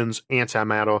reactions,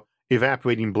 antimatter,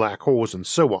 evaporating black holes, and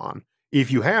so on.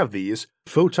 If you have these,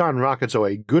 photon rockets are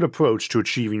a good approach to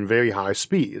achieving very high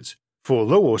speeds. For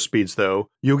lower speeds, though,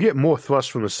 you'll get more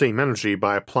thrust from the same energy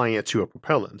by applying it to a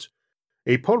propellant.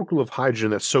 A particle of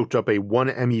hydrogen that soaked up a 1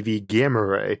 MeV gamma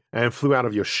ray and flew out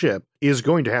of your ship is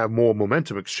going to have more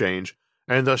momentum exchange,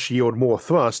 and thus yield more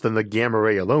thrust than the gamma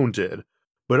ray alone did,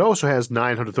 but it also has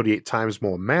 938 times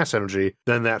more mass energy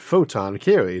than that photon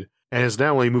carried, and is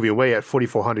now only moving away at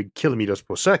 4,400 kilometers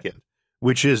per second,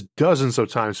 which is dozens of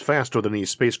times faster than any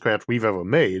spacecraft we've ever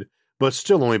made, but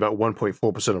still only about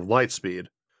 1.4% of light speed.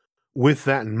 With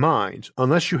that in mind,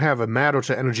 unless you have a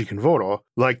matter-to-energy converter,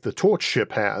 like the Torch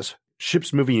ship has,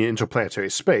 ships moving in interplanetary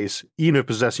space, even if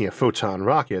possessing a photon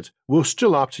rocket, will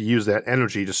still opt to use that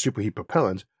energy to superheat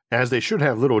propellant, as they should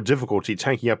have little difficulty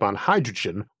tanking up on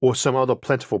hydrogen or some other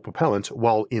plentiful propellant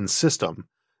while in system.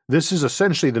 This is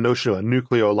essentially the notion of a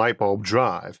nuclear light bulb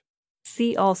drive.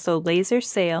 See also laser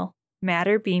sail,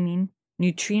 matter beaming,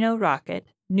 neutrino rocket,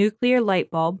 nuclear light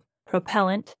bulb,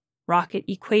 propellant, rocket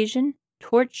equation,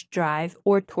 torch drive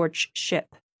or torch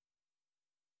ship.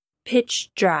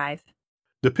 Pitch drive.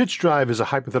 The pitch drive is a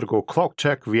hypothetical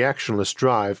Clark-Tech reactionless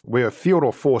drive where a field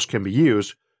or force can be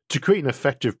used to create an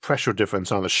effective pressure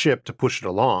difference on the ship to push it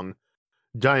along.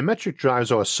 Diametric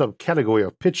drives are a subcategory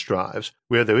of pitch drives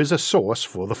where there is a source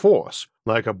for the force,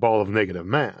 like a ball of negative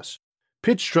mass.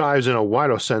 Pitch drives in a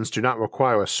wider sense do not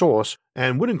require a source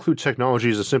and would include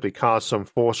technologies that simply cause some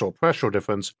force or pressure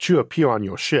difference to appear on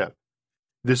your ship.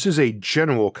 This is a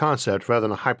general concept rather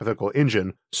than a hypothetical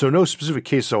engine, so no specific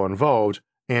cases are involved,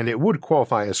 and it would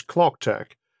qualify as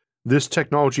Clark-Tech. This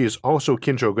technology is also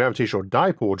akin to a gravitational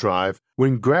dipole drive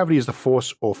when gravity is the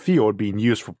force or field being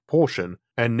used for propulsion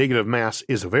and negative mass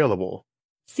is available.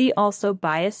 See also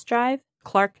bias drive,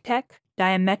 Clark-Tech,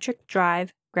 diametric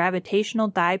drive, gravitational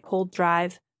dipole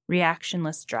drive,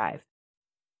 reactionless drive.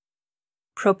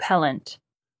 Propellant.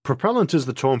 Propellant is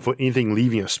the term for anything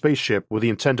leaving a spaceship with the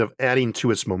intent of adding to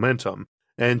its momentum,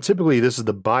 and typically this is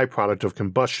the byproduct of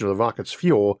combustion of the rocket's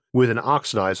fuel with an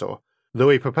oxidizer, though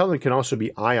a propellant can also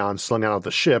be ions slung out of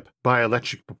the ship by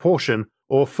electric propulsion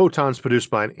or photons produced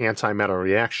by an antimatter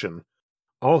reaction.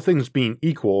 All things being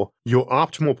equal, your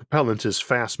optimal propellant is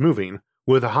fast-moving,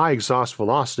 with a high exhaust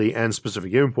velocity and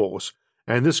specific impulse,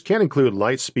 and this can include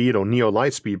light speed or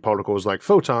near-light speed particles like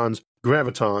photons,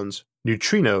 gravitons,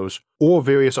 neutrinos, or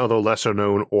various other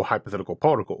lesser-known or hypothetical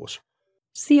particles.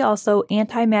 See also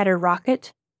antimatter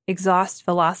rocket, exhaust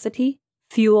velocity,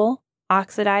 fuel,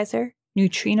 oxidizer,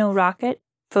 neutrino rocket,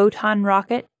 photon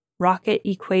rocket, rocket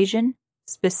equation,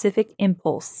 specific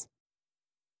impulse.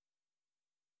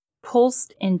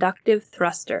 Pulsed inductive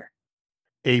thruster.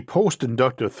 A pulsed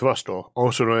inductive thruster,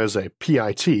 also known as a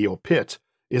PIT or PIT,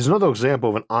 is another example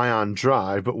of an ion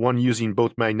drive, but one using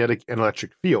both magnetic and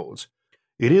electric fields.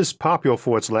 It is popular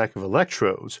for its lack of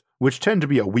electrodes, which tend to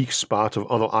be a weak spot of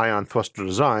other ion thruster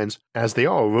designs as they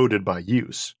are eroded by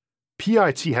use.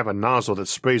 PIT have a nozzle that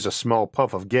sprays a small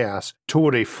puff of gas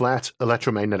toward a flat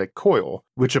electromagnetic coil,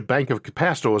 which a bank of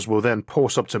capacitors will then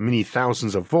pulse up to many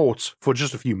thousands of volts for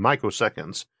just a few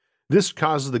microseconds. This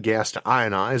causes the gas to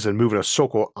ionize and move in a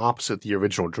circle opposite the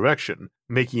original direction,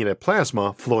 making it a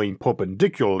plasma flowing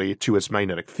perpendicularly to its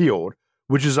magnetic field,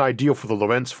 which is ideal for the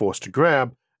Lorentz force to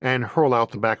grab and hurl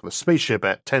out the back of the spaceship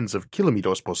at tens of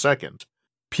kilometers per second.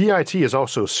 PIT is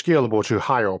also scalable to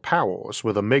higher powers,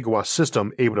 with a megawatt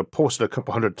system able to pulse it a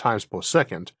couple hundred times per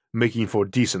second, making for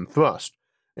decent thrust,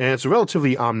 and it's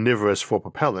relatively omnivorous for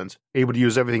propellant, able to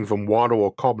use everything from water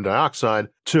or carbon dioxide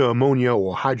to ammonia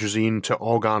or hydrazine to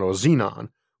argon or xenon,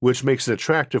 which makes it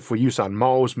attractive for use on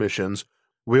Mars missions,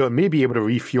 where it may be able to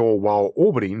refuel while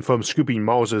orbiting from scooping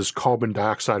Mars's carbon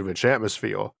dioxide-rich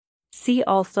atmosphere. See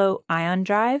also ion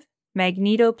drive,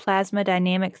 magnetoplasma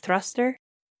dynamic thruster,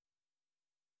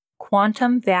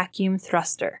 quantum vacuum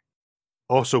thruster.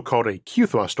 Also called a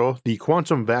Q-thruster, the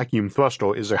quantum vacuum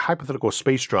thruster is a hypothetical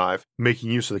space drive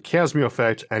making use of the Casimir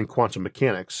effect and quantum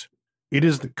mechanics. It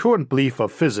is the current belief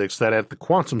of physics that at the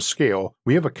quantum scale,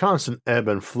 we have a constant ebb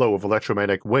and flow of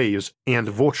electromagnetic waves and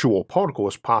virtual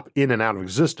particles pop in and out of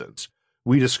existence.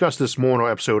 We discussed this more in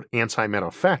our episode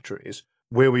Antimatter Factories,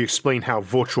 where we explain how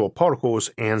virtual particles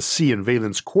and C and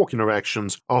valence quark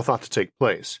interactions are thought to take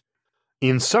place.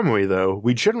 In summary, though,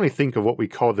 we generally think of what we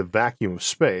call the vacuum of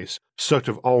space, sucked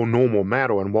of all normal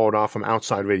matter and walled off from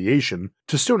outside radiation,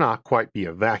 to still not quite be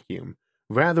a vacuum.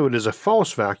 Rather, it is a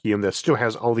false vacuum that still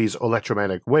has all these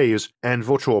electromagnetic waves and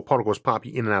virtual particles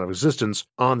popping in and out of existence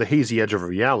on the hazy edge of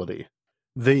reality.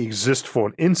 They exist for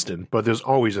an instant, but there's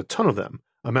always a ton of them,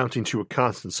 amounting to a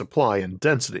constant supply and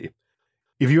density.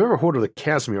 If you ever heard of the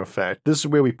Casimir effect, this is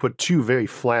where we put two very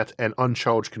flat and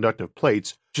uncharged conductive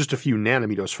plates just a few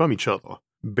nanometers from each other,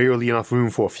 barely enough room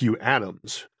for a few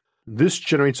atoms. This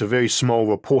generates a very small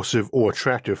repulsive or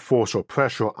attractive force or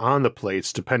pressure on the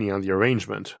plates depending on the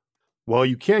arrangement. While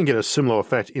you can get a similar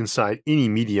effect inside any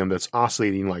medium that's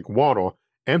oscillating like water,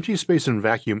 empty space and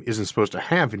vacuum isn't supposed to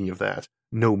have any of that,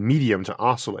 no medium to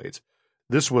oscillate.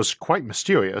 This was quite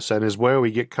mysterious and is where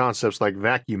we get concepts like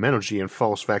vacuum energy and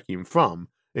false vacuum from,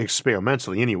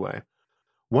 experimentally anyway.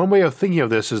 One way of thinking of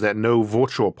this is that no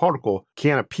virtual particle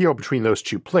can appear between those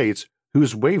two plates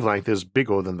whose wavelength is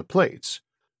bigger than the plates,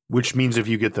 which means if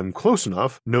you get them close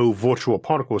enough, no virtual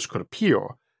particles could appear,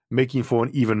 making for an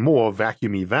even more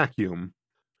vacuumy vacuum.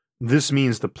 This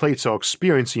means the plates are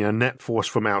experiencing a net force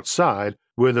from outside,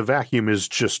 where the vacuum is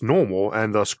just normal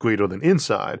and thus greater than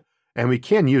inside, and we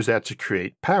can use that to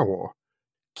create power.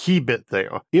 Key bit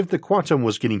there, if the quantum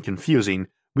was getting confusing,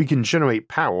 we can generate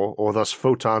power, or thus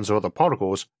photons or other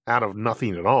particles, out of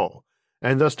nothing at all,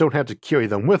 and thus don't have to carry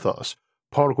them with us,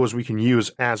 particles we can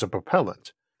use as a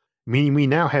propellant. Meaning we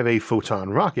now have a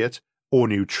photon rocket, or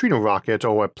neutrino rocket,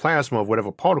 or a plasma of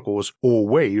whatever particles or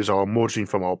waves are emerging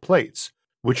from our plates,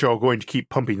 which are going to keep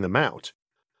pumping them out.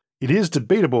 It is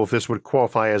debatable if this would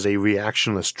qualify as a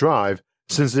reactionless drive,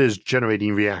 since it is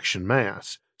generating reaction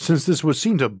mass, since this would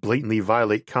seem to blatantly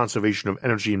violate conservation of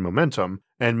energy and momentum,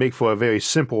 and make for a very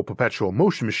simple perpetual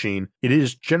motion machine. It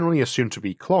is generally assumed to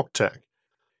be clock tech.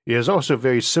 It is also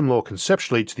very similar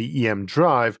conceptually to the EM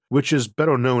drive, which is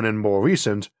better known and more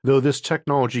recent, though this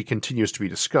technology continues to be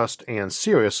discussed and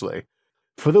seriously.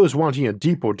 For those wanting a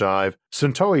deeper dive,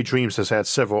 Centauri Dreams has had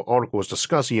several articles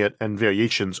discussing it and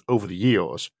variations over the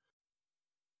years.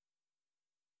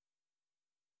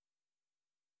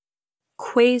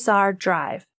 Quasar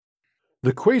drive.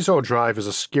 The quasar drive is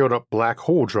a scaled-up black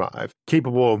hole drive,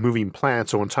 capable of moving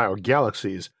planets or entire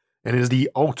galaxies, and is the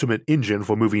ultimate engine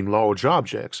for moving large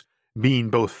objects,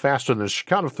 being both faster than the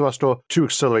Chicago thruster to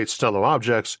accelerate stellar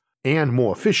objects, and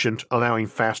more efficient, allowing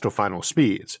faster final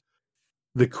speeds.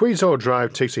 The quasar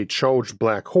drive takes a charged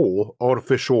black hole,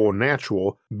 artificial or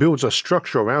natural, builds a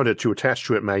structure around it to attach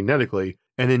to it magnetically,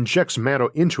 and injects matter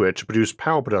into it to produce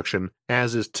power production,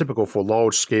 as is typical for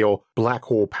large-scale black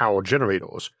hole power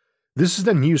generators. This is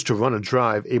then used to run a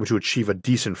drive able to achieve a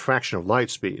decent fraction of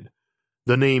light speed.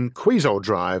 The name quasar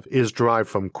drive is derived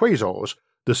from quasars,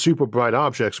 the super bright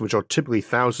objects which are typically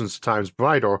thousands of times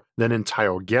brighter than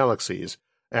entire galaxies,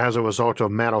 as a result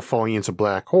of matter falling into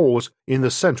black holes in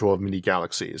the center of many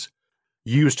galaxies.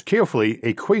 Used carefully,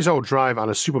 a quasar drive on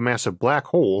a supermassive black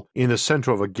hole in the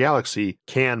center of a galaxy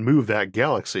can move that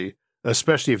galaxy,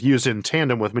 especially if used in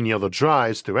tandem with many other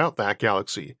drives throughout that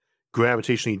galaxy,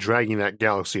 gravitationally dragging that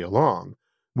galaxy along,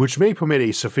 which may permit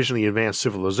a sufficiently advanced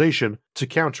civilization to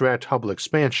counteract Hubble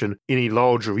expansion in a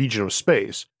larger region of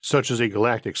space, such as a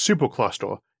galactic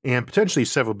supercluster, and potentially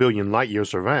several billion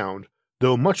light-years around,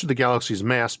 though much of the galaxy's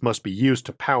mass must be used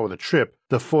to power the trip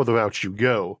the further out you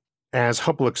go, as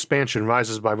Hubble expansion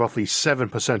rises by roughly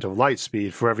 7% of light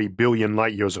speed for every billion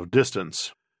light-years of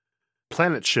distance.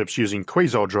 Planet ships using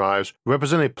quasar drives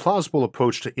represent a plausible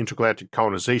approach to intergalactic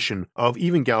colonization of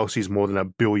even galaxies more than a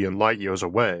billion light-years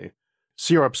away.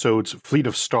 See our episodes Fleet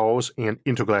of Stars and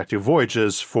Intergalactic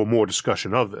Voyages for more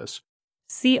discussion of this.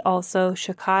 See also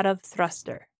Shakatov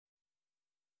thruster.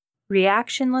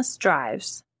 Reactionless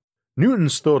drives.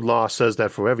 Newton's third law says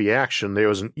that for every action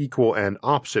there is an equal and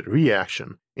opposite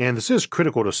reaction, and this is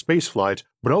critical to spaceflight,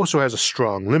 but also has a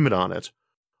strong limit on it.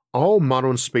 All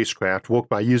modern spacecraft work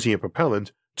by using a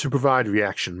propellant to provide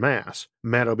reaction mass,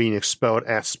 matter being expelled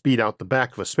at speed out the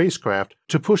back of a spacecraft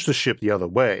to push the ship the other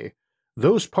way.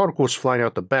 Those particles flying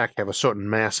out the back have a certain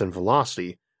mass and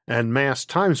velocity, and mass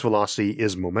times velocity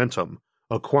is momentum,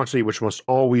 a quantity which must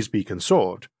always be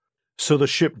conserved. So the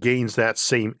ship gains that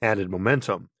same added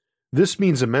momentum. This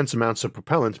means immense amounts of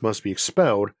propellant must be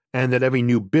expelled, and that every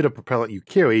new bit of propellant you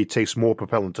carry takes more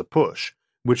propellant to push,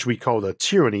 which we call the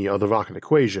tyranny of the rocket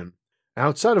equation.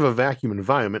 Outside of a vacuum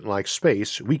environment like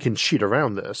space, we can cheat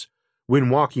around this. When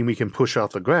walking, we can push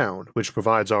off the ground, which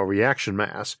provides our reaction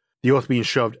mass, the Earth being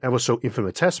shoved ever so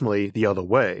infinitesimally the other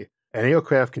way. An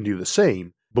aircraft can do the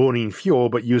same, burning fuel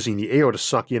but using the air to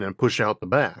suck in and push out the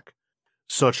back.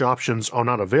 Such options are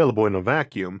not available in a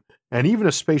vacuum, and even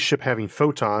a spaceship having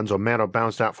photons or matter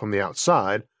bounced out from the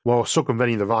outside, while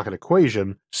circumventing the rocket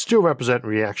equation, still represent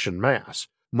reaction mass,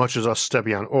 much as us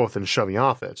stepping on Earth and shoving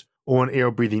off it, or an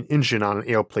air-breathing engine on an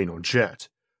airplane or jet.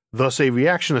 Thus, a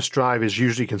reactionless drive is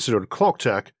usually considered clock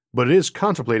tech, but it is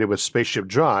contemplated with spaceship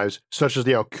drives such as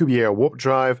the Alcubierre warp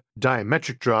drive,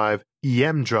 diametric drive,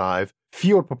 EM drive,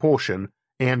 field propulsion,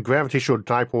 and gravitational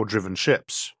dipole-driven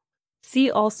ships. See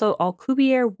also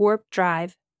Alcubierre warp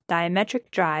drive,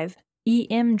 diametric drive,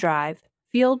 EM drive,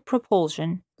 field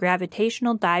propulsion,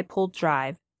 gravitational dipole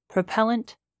drive,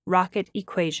 propellant, rocket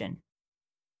equation.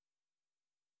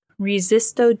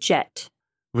 Resistojet.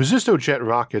 Resistojet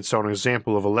rockets are an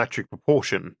example of electric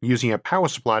propulsion, using a power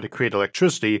supply to create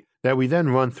electricity that we then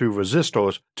run through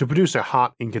resistors to produce a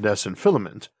hot incandescent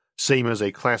filament, same as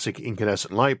a classic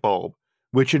incandescent light bulb,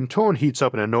 which in turn heats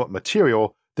up an inert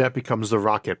material that becomes the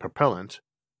rocket propellant.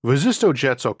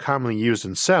 Resistojets are commonly used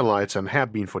in satellites and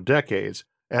have been for decades,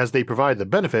 as they provide the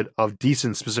benefit of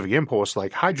decent specific impulse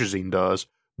like hydrazine does,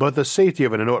 but the safety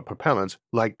of an inert propellant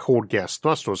like cold gas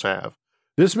thrusters have.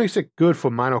 This makes it good for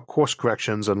minor course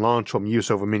corrections and long-term use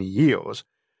over many years.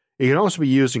 It can also be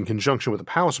used in conjunction with a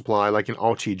power supply like an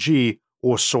RTG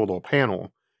or solar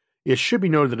panel. It should be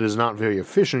noted that it is not very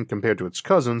efficient compared to its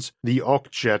cousins, the arc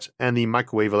jet and the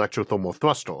microwave electrothermal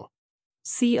thruster.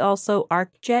 See also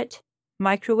arc jet,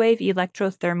 microwave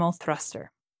electrothermal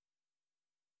thruster.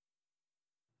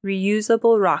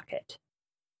 Reusable rocket.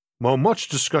 While much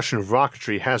discussion of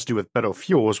rocketry has to do with better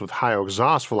fuels with higher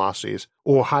exhaust velocities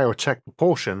or higher tech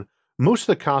propulsion, most of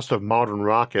the cost of modern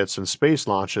rockets and space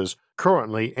launches,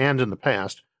 currently and in the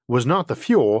past, was not the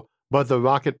fuel, but the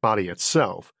rocket body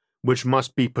itself, which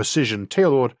must be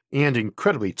precision-tailored and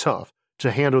incredibly tough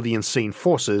to handle the insane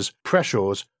forces,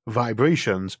 pressures,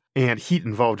 vibrations, and heat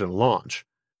involved in launch.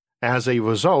 As a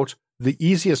result, the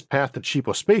easiest path to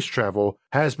cheaper space travel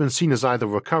has been seen as either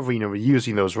recovering and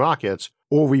reusing those rockets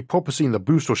or repurposing the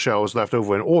booster shells left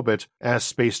over in orbit as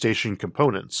space station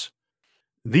components.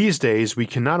 These days, we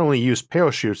can not only use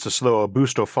parachutes to slow a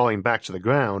booster falling back to the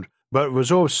ground, but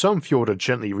reserve some fuel to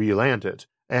gently re-land it,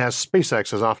 as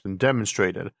SpaceX has often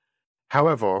demonstrated.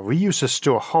 However, reuse is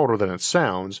still harder than it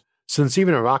sounds, since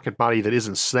even a rocket body that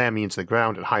isn't slamming into the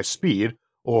ground at high speed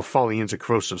or falling into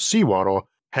corrosive seawater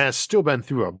has still been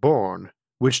through a burn,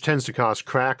 which tends to cause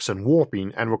cracks and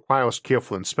warping and requires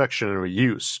careful inspection and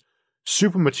reuse.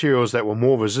 Super materials that were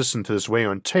more resistant to this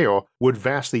wear and tear would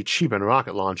vastly cheapen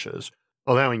rocket launches,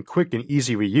 allowing quick and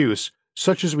easy reuse,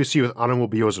 such as we see with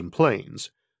automobiles and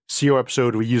planes. See our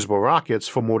episode Reusable Rockets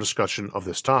for more discussion of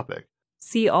this topic.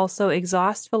 See also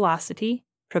exhaust velocity,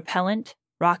 propellant,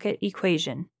 rocket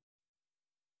equation.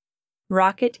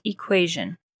 Rocket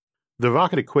equation. The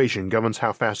rocket equation governs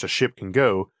how fast a ship can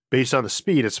go based on the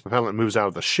speed its propellant moves out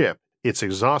of the ship, its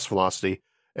exhaust velocity,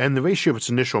 and the ratio of its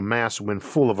initial mass when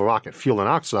full of a rocket fuel and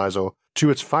oxidizer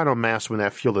to its final mass when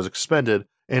that fuel is expended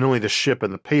and only the ship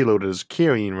and the payload it is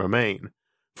carrying remain.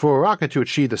 For a rocket to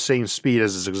achieve the same speed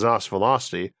as its exhaust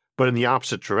velocity, but in the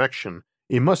opposite direction,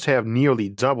 it must have nearly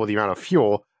double the amount of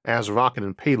fuel as rocket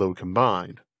and payload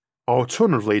combined.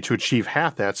 Alternatively, to achieve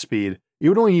half that speed, it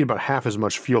would only need about half as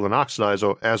much fuel and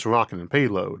oxidizer as rocket and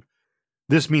payload.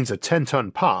 This means a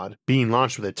 10-ton pod, being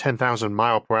launched with a 10,000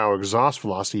 mile/hour exhaust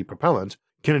velocity propellant,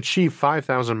 can achieve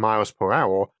 5,000 miles per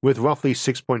hour with roughly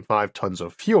 6.5 tons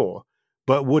of fuel,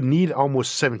 but would need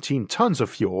almost 17 tons of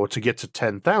fuel to get to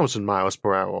 10,000 miles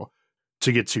per hour.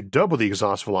 To get to double the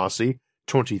exhaust velocity,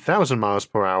 20,000 miles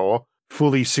per hour,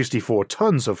 fully 64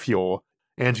 tons of fuel,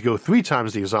 and to go 3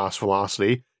 times the exhaust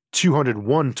velocity,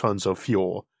 201 tons of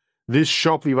fuel. This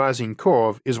sharply rising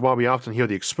curve is why we often hear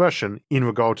the expression, in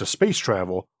regard to space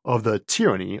travel, of the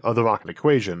tyranny of the rocket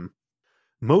equation.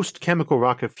 Most chemical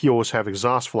rocket fuels have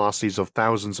exhaust velocities of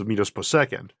thousands of meters per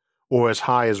second, or as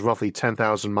high as roughly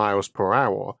 10,000 miles per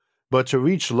hour, but to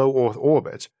reach low Earth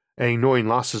orbit, and ignoring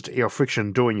losses to air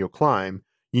friction during your climb,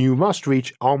 you must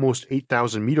reach almost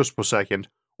 8,000 meters per second,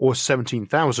 or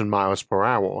 17,000 miles per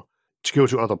hour. To go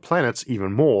to other planets,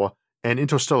 even more, and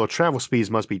interstellar travel speeds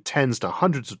must be tens to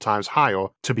hundreds of times higher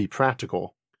to be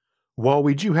practical. While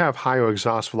we do have higher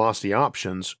exhaust velocity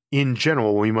options, in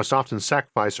general we must often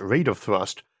sacrifice rate of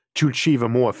thrust to achieve a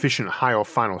more efficient higher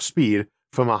final speed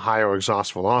from a higher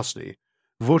exhaust velocity.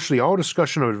 Virtually all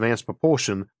discussion of advanced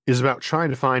propulsion is about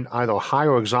trying to find either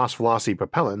higher exhaust velocity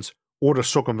propellants or to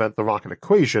circumvent the rocket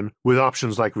equation with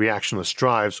options like reactionless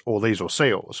drives or laser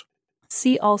sails.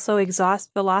 See also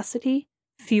exhaust velocity,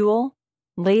 fuel,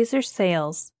 laser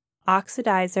sails,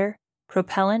 oxidizer,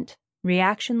 propellant,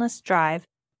 reactionless drive,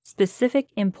 specific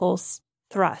impulse,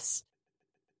 thrust.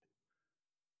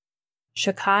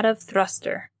 Shakata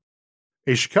thruster.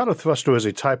 A Shakata thruster is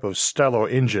a type of stellar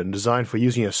engine designed for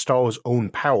using a star's own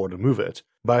power to move it,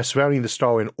 by surrounding the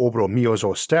star in orbital mirrors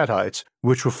or statites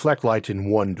which reflect light in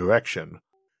one direction.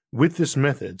 With this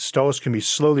method, stars can be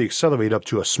slowly accelerated up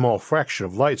to a small fraction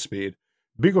of light speed.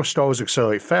 Bigger stars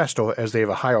accelerate faster as they have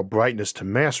a higher brightness to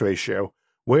mass ratio,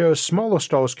 whereas smaller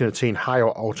stars can attain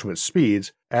higher ultimate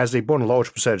speeds as they burn a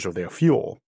large percentage of their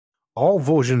fuel. All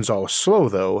versions are slow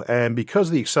though, and because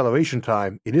of the acceleration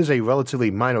time, it is a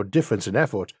relatively minor difference in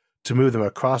effort to move them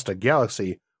across a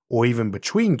galaxy or even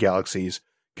between galaxies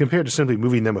compared to simply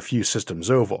moving them a few systems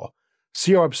over.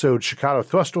 See our episode Chicago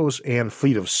Thrusters and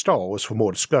Fleet of Stars for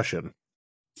more discussion.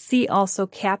 See also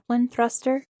Kaplan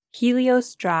Thruster,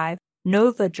 Helios Drive,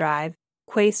 Nova Drive,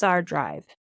 Quasar Drive.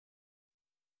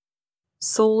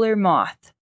 Solar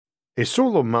Moth. A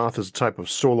solar moth is a type of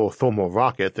solar thermal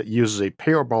rocket that uses a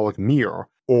parabolic mirror,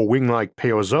 or wing-like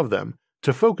pairs of them,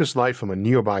 to focus light from a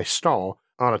nearby star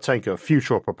on a tank of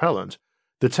future propellant,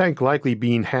 the tank likely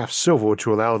being half silver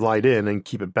to allow light in and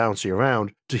keep it bouncing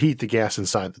around to heat the gas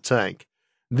inside the tank.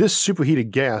 This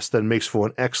superheated gas then makes for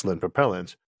an excellent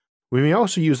propellant. We may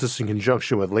also use this in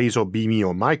conjunction with laser beaming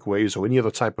or microwaves or any other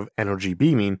type of energy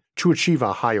beaming to achieve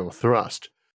a higher thrust.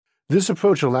 This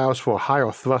approach allows for a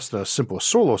higher thrust than a simple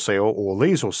solar sail or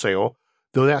laser sail,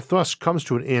 though that thrust comes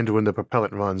to an end when the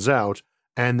propellant runs out,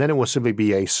 and then it will simply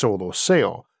be a solar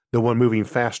sail, the one moving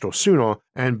faster sooner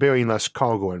and bearing less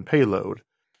cargo and payload.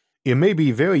 It may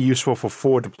be very useful for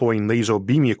forward deploying laser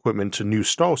beaming equipment to new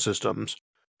star systems.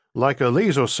 Like a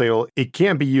laser sail, it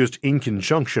can be used in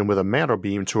conjunction with a matter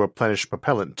beam to replenish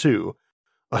propellant too.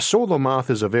 A solar moth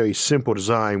is a very simple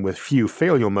design with few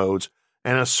failure modes,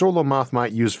 and a solar moth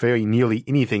might use very nearly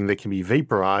anything that can be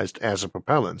vaporized as a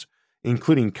propellant,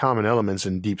 including common elements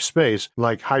in deep space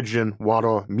like hydrogen,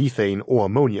 water, methane, or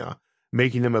ammonia,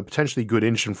 making them a potentially good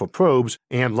engine for probes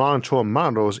and long-term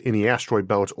monitors in the asteroid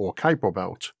belt or Kuiper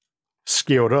belt.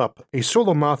 Scaled up, a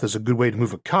solar moth is a good way to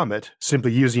move a comet,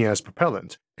 simply using it as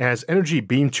propellant, as energy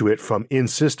beamed to it from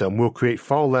in-system will create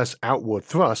far less outward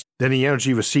thrust than the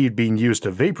energy received being used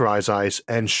to vaporize ice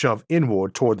and shove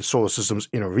inward toward the solar system's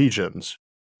inner regions.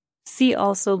 See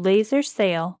also laser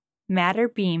sail, matter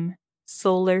beam,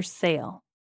 solar sail.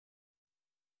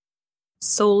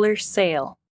 Solar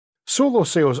sail. Solar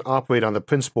sails operate on the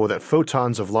principle that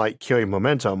photons of light carry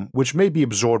momentum which may be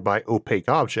absorbed by opaque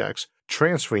objects,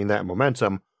 transferring that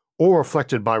momentum, or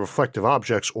reflected by reflective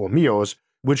objects or mirrors,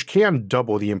 which can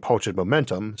double the imparted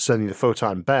momentum, sending the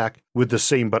photon back with the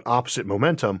same but opposite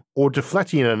momentum, or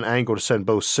deflecting at an angle to send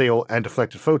both sail and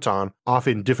deflected photon off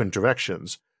in different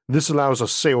directions. This allows a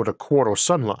sail to quarter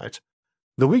sunlight.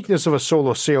 The weakness of a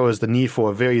solar sail is the need for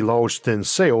a very large thin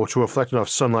sail to reflect enough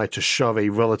sunlight to shove a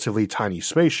relatively tiny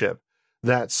spaceship.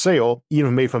 That sail,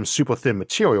 even made from super thin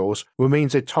materials,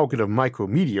 remains a target of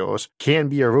micrometeors, can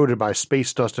be eroded by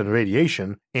space dust and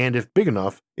radiation, and if big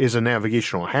enough, is a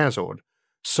navigational hazard.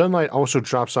 Sunlight also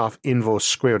drops off inverse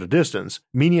square the distance,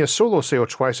 meaning a solar sail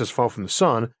twice as far from the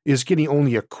sun is getting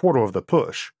only a quarter of the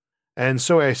push. And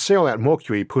so a sail at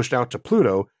Mercury pushed out to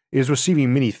Pluto is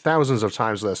receiving many thousands of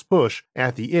times less push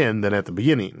at the end than at the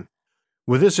beginning.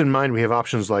 With this in mind, we have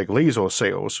options like laser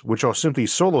sails, which are simply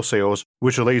solar sails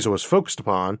which a laser is focused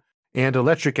upon, and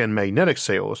electric and magnetic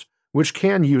sails, which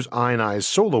can use ionized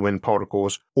solar wind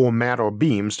particles or matter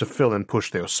beams to fill and push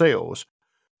their sails.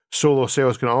 Solar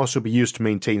sails can also be used to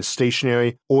maintain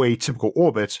stationary or atypical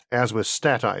orbits, as with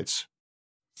statites.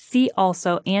 See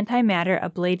also antimatter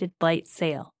ablated light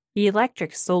sail,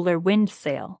 electric solar wind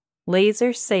sail,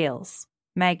 laser sails,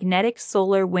 magnetic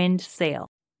solar wind sail,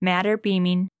 matter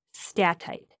beaming,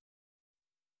 statite.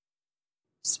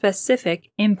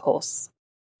 Specific impulse.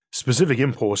 Specific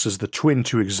impulse is the twin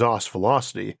to exhaust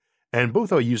velocity, and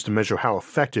both are used to measure how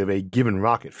effective a given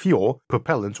rocket fuel,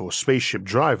 propellant, or spaceship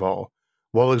drive are,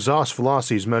 while exhaust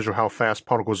velocities measure how fast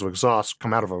particles of exhaust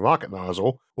come out of a rocket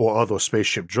nozzle or other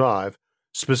spaceship drive.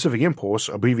 Specific impulse,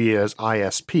 abbreviated as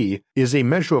ISP, is a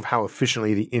measure of how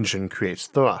efficiently the engine creates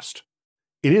thrust.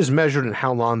 It is measured in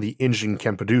how long the engine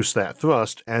can produce that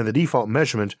thrust, and the default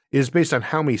measurement is based on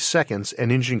how many seconds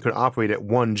an engine could operate at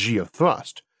 1 g of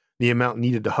thrust, the amount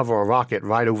needed to hover a rocket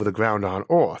right over the ground on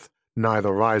Earth,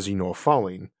 neither rising nor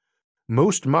falling.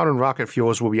 Most modern rocket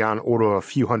fuels will be on order of a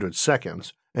few hundred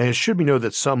seconds, and it should be noted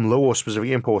that some lower specific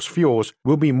impulse fuels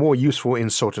will be more useful in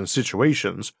certain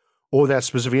situations, or that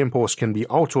specific impulse can be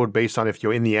altered based on if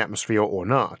you're in the atmosphere or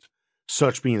not.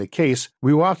 Such being the case,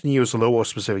 we will often use lower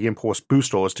specific impulse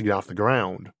boosters to get off the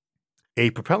ground. A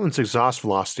propellant's exhaust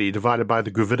velocity divided by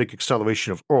the gravitic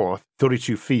acceleration of Earth,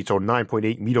 32 feet or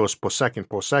 9.8 meters per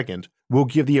second, will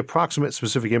give the approximate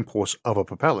specific impulse of a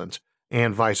propellant,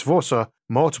 and vice versa,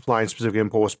 multiplying specific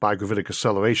impulse by gravitic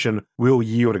acceleration will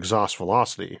yield exhaust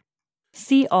velocity.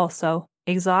 See also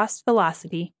exhaust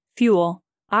velocity, fuel,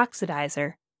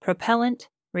 oxidizer, propellant,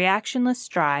 reactionless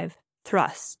drive,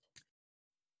 thrust.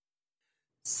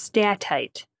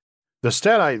 Statite. The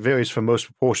statite varies from most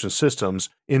propulsion systems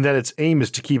in that its aim is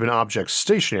to keep an object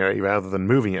stationary rather than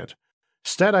moving it.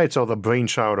 Statites are the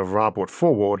brainchild of Robert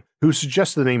Forward, who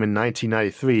suggested the name in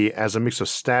 1993 as a mix of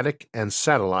static and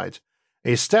satellite.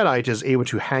 A statite is able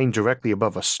to hang directly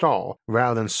above a star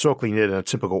rather than circling it in a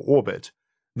typical orbit.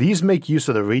 These make use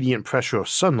of the radiant pressure of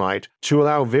sunlight to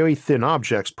allow very thin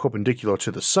objects perpendicular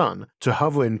to the sun to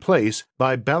hover in place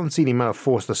by balancing the amount of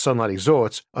force the sunlight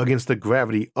exerts against the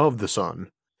gravity of the sun.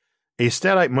 A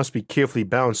statite must be carefully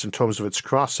balanced in terms of its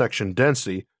cross-section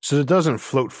density so that it doesn't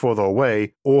float further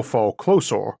away or fall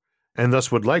closer, and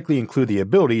thus would likely include the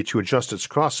ability to adjust its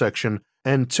cross-section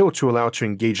and tilt to allow it to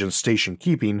engage in station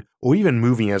keeping or even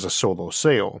moving as a solo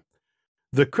sail.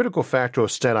 The critical factor of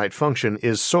statite function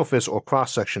is surface or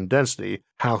cross-section density,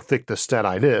 how thick the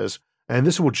statite is, and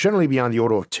this will generally be on the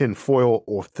order of tin foil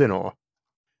or thinner.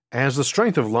 As the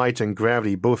strength of light and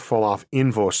gravity both fall off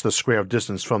inverse the square of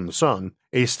distance from the sun,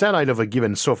 a statite of a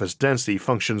given surface density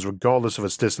functions regardless of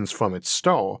its distance from its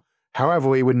star.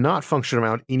 However, it would not function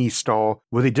around any star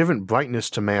with a different brightness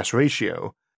to mass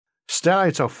ratio.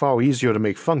 Statites are far easier to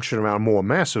make function around more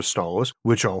massive stars,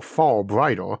 which are far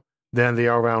brighter, than they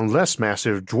are around less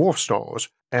massive dwarf stars,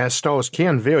 as stars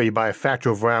can vary by a factor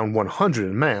of around 100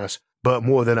 in mass, but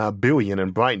more than 1 billion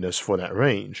in brightness for that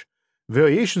range.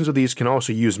 Variations of these can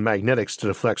also use magnetics to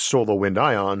deflect solar wind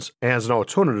ions as an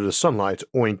alternative to sunlight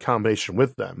or in combination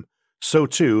with them. So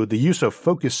too, the use of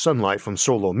focused sunlight from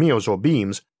solar mirrors or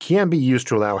beams can be used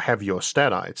to allow heavier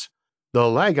statites. The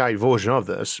laggite version of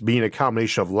this, being a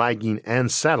combination of lagging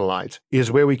and satellite,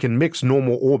 is where we can mix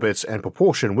normal orbits and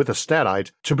propulsion with a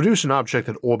statite to produce an object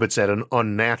that orbits at an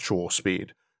unnatural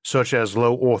speed, such as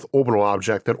low Earth orbital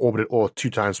object that orbited Earth 2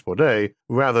 times per day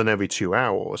rather than every 2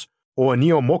 hours, or a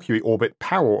near-Mercury orbit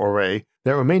power array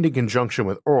that remained in conjunction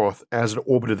with Earth as it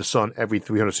orbited the Sun every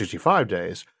 365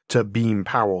 days to beam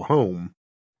power home.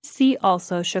 See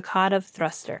also Shakotov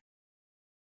thruster.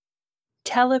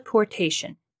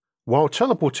 Teleportation. While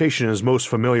teleportation is most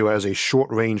familiar as a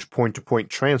short-range point-to-point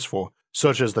transfer,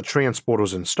 such as the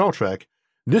transporters in Star Trek,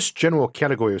 this general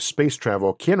category of space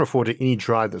travel can refer to any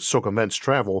drive that circumvents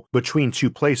travel between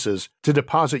 2 places to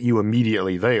deposit you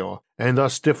immediately there, and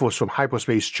thus differs from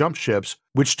hyperspace jump ships,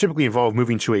 which typically involve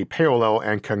moving to a parallel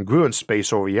and congruent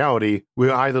space or reality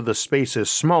where either the space is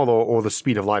smaller or the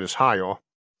speed of light is higher.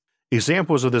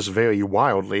 Examples of this vary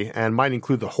wildly and might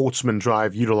include the Holtzman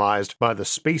drive utilized by the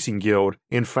Spacing Guild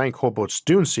in Frank Herbert's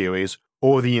Dune series,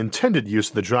 or the intended use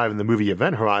of the drive in the movie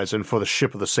Event Horizon for the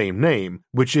ship of the same name,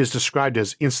 which is described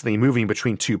as instantly moving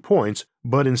between 2 points,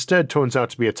 but instead turns out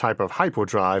to be a type of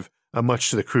hyperdrive, much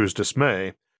to the crew's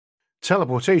dismay.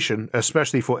 Teleportation,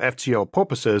 especially for FTL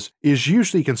purposes, is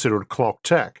usually considered Clark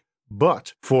Tech,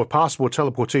 but for possible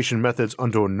teleportation methods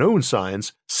under known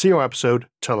science, see our episode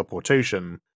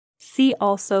Teleportation. See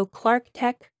also Clark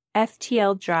Tech,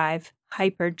 FTL drive,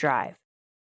 hyperdrive.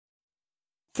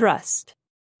 Thrust.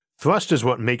 Thrust is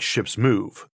what makes ships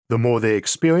move. The more they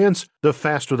experience, the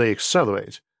faster they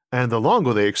accelerate, and the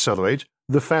longer they accelerate,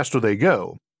 the faster they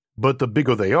go. But the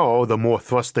bigger they are, the more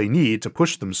thrust they need to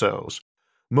push themselves.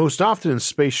 Most often in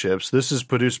spaceships, this is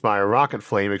produced by a rocket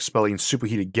flame expelling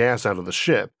superheated gas out of the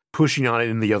ship, pushing on it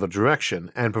in the other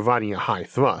direction, and providing a high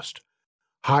thrust.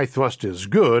 High thrust is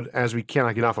good, as we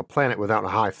cannot get off a planet without a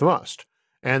high thrust,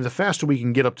 and the faster we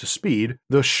can get up to speed,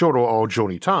 the shorter our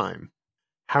journey time.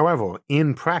 However,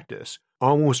 in practice,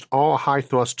 almost all high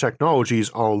thrust technologies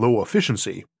are low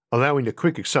efficiency, allowing a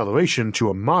quick acceleration to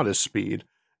a modest speed,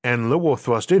 and lower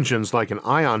thrust engines like an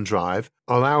ion drive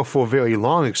allow for very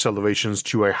long accelerations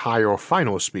to a higher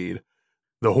final speed.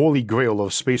 The holy grail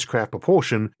of spacecraft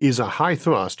propulsion is a high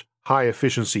thrust, high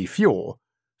efficiency fuel,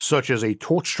 such as a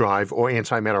torch drive or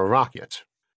antimatter rocket.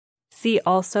 See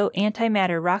also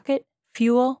antimatter rocket,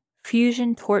 fuel,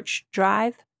 fusion torch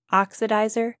drive,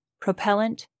 oxidizer,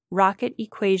 propellant, rocket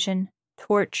equation,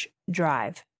 torch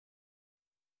drive.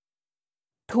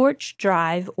 Torch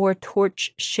drive or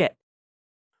torch ship.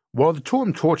 While the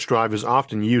term torch drive is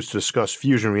often used to discuss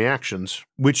fusion reactions,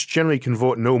 which generally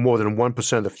convert no more than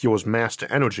 1% of the fuel's mass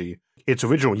to energy, its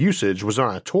original usage was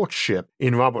on a torch ship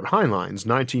in Robert Heinlein's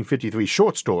 1953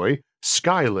 short story,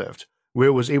 Skylift, where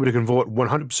it was able to convert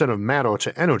 100% of matter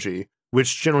to energy,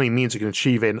 which generally means it can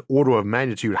achieve an order of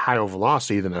magnitude higher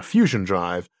velocity than a fusion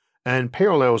drive, and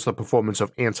parallels the performance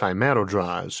of antimatter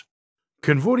drives.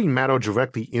 Converting matter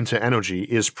directly into energy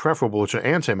is preferable to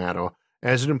antimatter,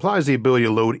 as it implies the ability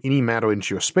to load any matter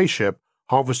into your spaceship,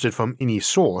 harvested from any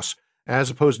source,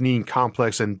 as opposed to needing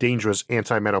complex and dangerous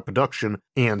antimatter production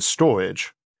and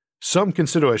storage. Some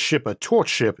consider a ship a torch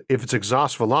ship if its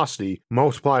exhaust velocity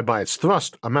multiplied by its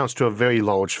thrust amounts to a very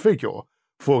large figure,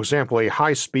 For example, a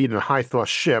high-speed and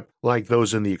high-thrust ship like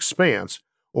those in The Expanse,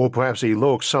 or perhaps a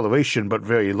low-acceleration but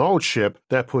very large ship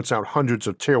that puts out hundreds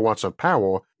of terawatts of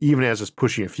power even as it's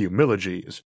pushing a few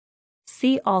millig's.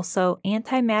 See also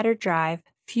antimatter drive,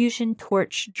 fusion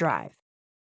torch drive.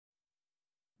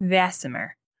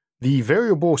 VASIMR. The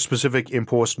Variable Specific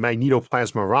Impulse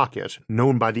Magnetoplasma Rocket,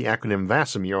 known by the acronym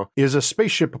VASIMR, is a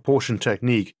spaceship propulsion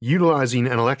technique utilizing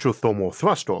an electrothermal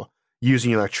thruster,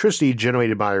 using electricity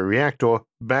generated by a reactor,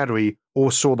 battery,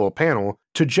 or solar panel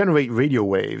to generate radio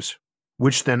waves,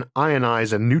 which then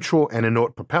ionize a neutral and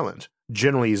inert propellant,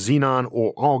 generally xenon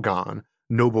or argon,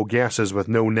 noble gases with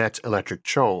no net electric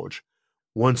charge.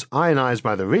 Once ionized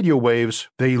by the radio waves,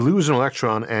 they lose an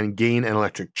electron and gain an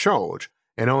electric charge,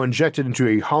 and are injected into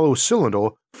a hollow cylinder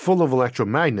full of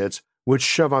electromagnets which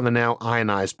shove on the now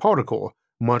ionized particle,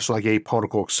 much like a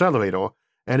particle accelerator,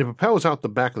 and it propels out the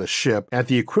back of the ship at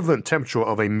the equivalent temperature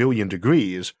of 1,000,000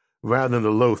 degrees, rather than the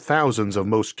low thousands of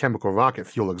most chemical rocket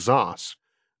fuel exhausts.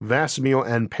 VASIMR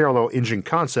and parallel engine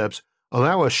concepts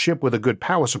allow a ship with a good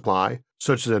power supply,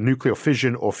 such as a nuclear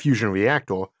fission or fusion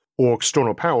reactor, or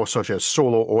external power such as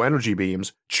solar or energy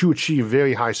beams, to achieve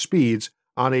very high speeds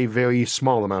on a very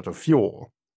small amount of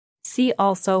fuel. See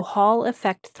also Hall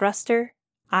effect thruster,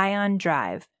 ion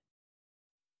drive.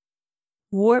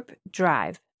 Warp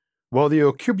drive. While the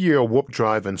Alcubierre warp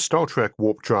drive and Star Trek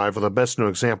warp drive are the best known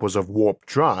examples of warp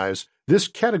drives, this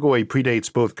category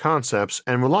predates both concepts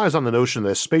and relies on the notion that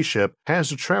a spaceship has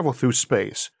to travel through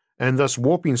space, and thus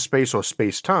warping space or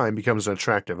space-time becomes an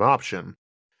attractive option.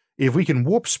 If we can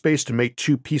warp space to make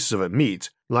two pieces of it meet,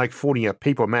 like folding a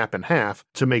paper map in half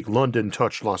to make London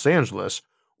touch Los Angeles,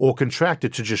 or contract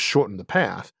it to just shorten the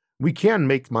path, we can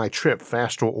make my trip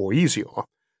faster or easier.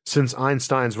 Since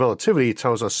Einstein's relativity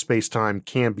tells us space-time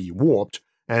can be warped,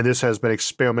 and this has been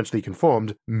experimentally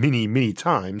confirmed many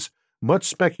times, much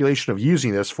speculation of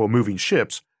using this for moving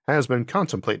ships has been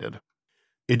contemplated.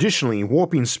 Additionally,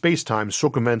 warping space-time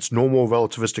circumvents normal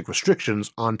relativistic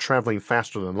restrictions on traveling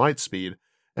faster than light speed,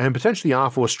 and potentially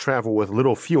offers travel with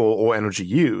little fuel or energy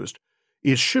used.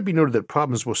 It should be noted that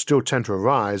problems will still tend to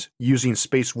arise using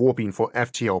space warping for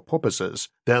FTL purposes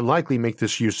that likely make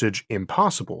this usage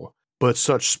impossible, but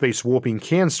such space warping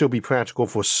can still be practical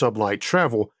for sublight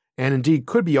travel and indeed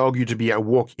could be argued to be at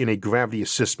work in a gravity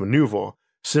assist maneuver,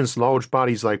 since large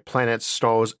bodies like planets,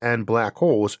 stars, and black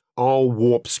holes all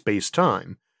warp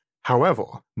space-time. However,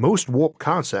 most warp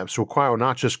concepts require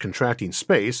not just contracting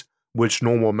space, which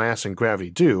normal mass and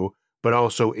gravity do, but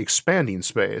also expanding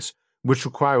space, which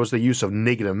requires the use of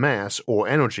negative mass or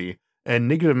energy, and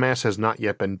negative mass has not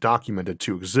yet been documented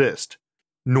to exist,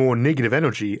 nor negative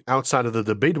energy outside of the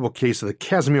debatable case of the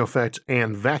Casimir effect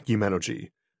and vacuum energy.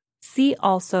 See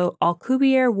also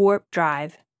Alcubierre warp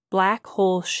drive, black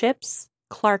hole ships,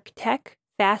 Clark Tech,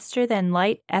 faster than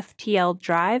light FTL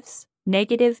drives,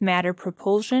 negative matter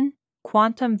propulsion,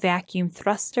 quantum vacuum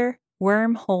thruster,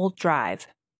 wormhole drive.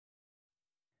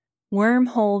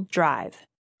 Wormhole drive.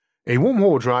 A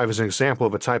wormhole drive is an example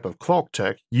of a type of Clark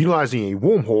Tech utilizing a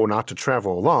wormhole not to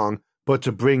travel along, but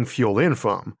to bring fuel in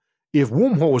from. If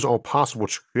wormholes are possible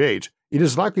to create, it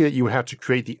is likely that you would have to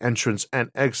create the entrance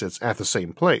and exits at the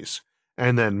same place,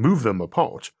 and then move them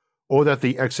apart, or that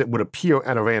the exit would appear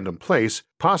at a random place,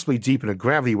 possibly deep in a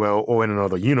gravity well or in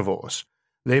another universe.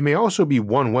 They may also be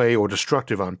one-way or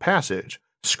destructive on passage,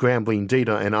 scrambling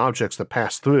data and objects that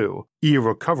pass through,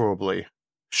 irrecoverably.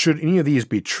 Should any of these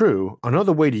be true,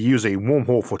 another way to use a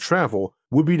wormhole for travel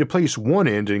would be to place one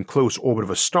end in close orbit of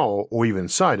a star or even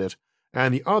inside it,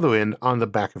 and the other end on the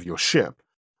back of your ship,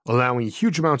 allowing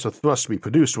huge amounts of thrust to be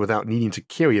produced without needing to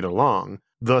carry it along,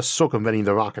 thus circumventing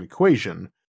the rocket equation.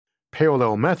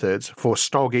 Parallel methods for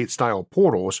Stargate-style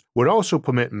portals would also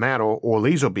permit matter or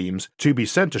laser beams to be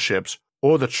sent to ships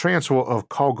or the transfer of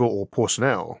cargo or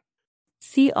personnel.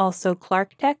 See also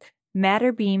Clark Tech,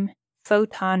 matter beam,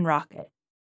 photon rocket.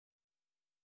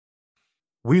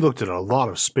 We looked at a lot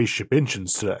of spaceship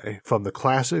engines today, from the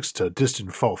classics to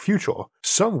distant far future,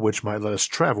 some of which might let us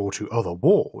travel to other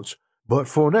worlds. But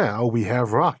for now, we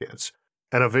have rockets,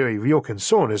 and a very real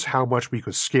concern is how much we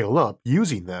could scale up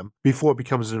using them before it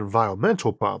becomes an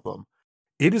environmental problem.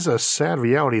 It is a sad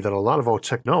reality that a lot of our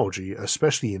technology,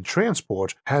 especially in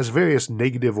transport, has various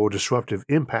negative or disruptive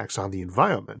impacts on the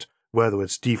environment, whether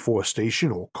it's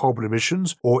deforestation or carbon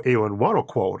emissions or air and water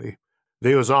quality.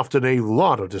 There is often a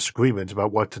lot of disagreement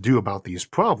about what to do about these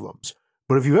problems,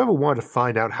 but if you ever want to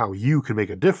find out how you can make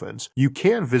a difference, you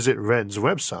can visit REN's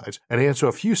website and answer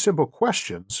a few simple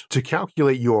questions to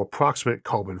calculate your approximate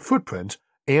carbon footprint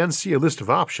and see a list of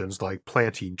options like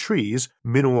planting trees,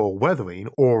 mineral weathering,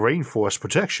 or rainforest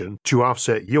protection to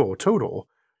offset your total.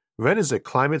 Ren is a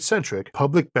climate-centric,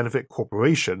 public benefit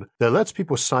corporation that lets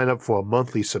people sign up for a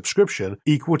monthly subscription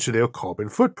equal to their carbon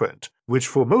footprint, which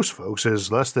for most folks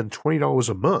is less than $20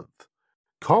 a month.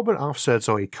 Carbon offsets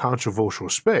are a controversial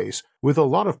space, with a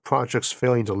lot of projects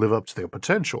failing to live up to their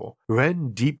potential.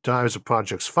 Ren deep dives a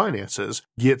project's finances,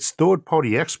 gets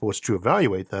third-party experts to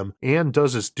evaluate them, and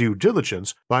does its due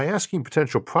diligence by asking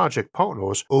potential project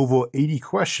partners over 80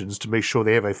 questions to make sure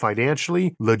they have a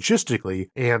financially,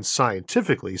 logistically, and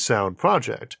scientifically sound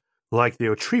project. Like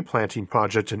their tree planting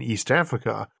project in East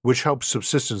Africa, which helps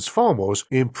subsistence farmers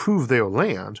improve their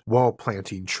land while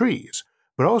planting trees,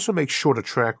 but also make sure to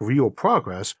track real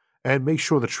progress and make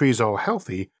sure the trees are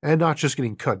healthy and not just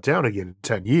getting cut down again in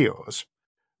 10 years.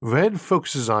 Ren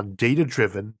focuses on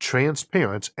data-driven,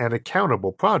 transparent, and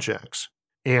accountable projects.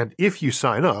 And if you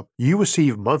sign up, you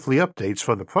receive monthly updates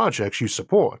from the projects you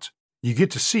support. You get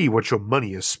to see what your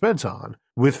money is spent on,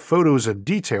 with photos and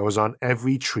details on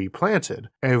every tree planted,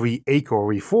 every acre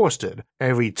reforested,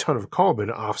 every ton of carbon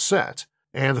offset.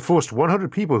 And the first 100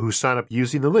 people who sign up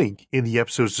using the link in the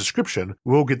episode's description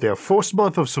will get their first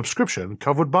month of subscription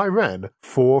covered by Ren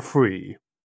for free.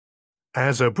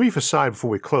 As a brief aside before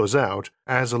we close out,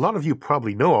 as a lot of you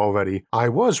probably know already, I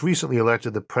was recently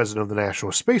elected the president of the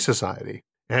National Space Society,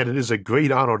 and it is a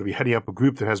great honor to be heading up a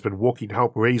group that has been working to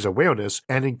help raise awareness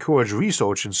and encourage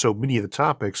research in so many of the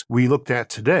topics we looked at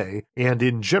today and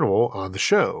in general on the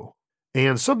show.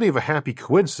 And something of a happy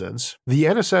coincidence, the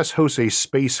NSS hosts a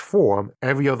space forum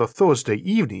every other Thursday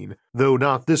evening, though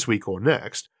not this week or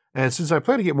next, and since I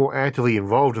plan to get more actively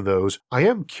involved in those, I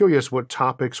am curious what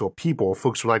topics or people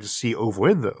folks would like to see over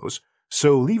in those,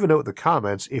 so leave a note in the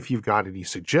comments if you've got any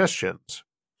suggestions.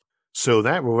 So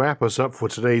that will wrap us up for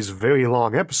today's very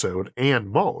long episode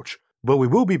and March, but we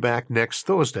will be back next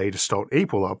Thursday to start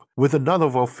April up with another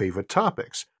of our favorite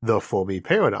topics, the Fermi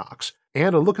Paradox,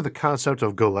 and a look at the concept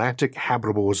of galactic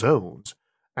habitable zones.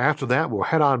 After that, we'll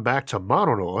head on back to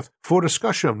modern Earth for a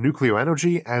discussion of nuclear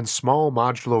energy and small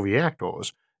modular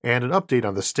reactors, and an update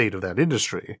on the state of that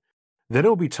industry. Then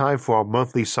it'll be time for our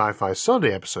monthly Sci-Fi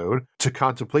Sunday episode to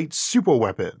contemplate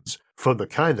superweapons, from the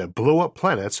kind that blow up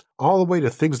planets all the way to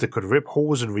things that could rip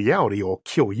holes in reality or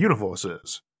kill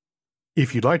universes.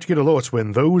 If you'd like to get alerts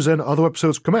when those and other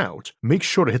episodes come out, make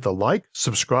sure to hit the like,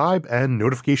 subscribe, and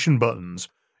notification buttons.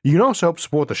 You can also help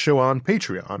support the show on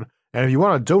Patreon, and if you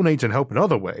want to donate and help in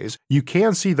other ways, you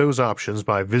can see those options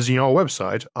by visiting our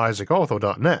website,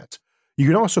 isaacarthur.net. You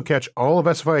can also catch all of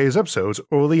SFIA's episodes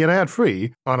early and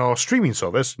ad-free on our streaming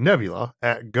service, Nebula,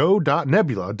 at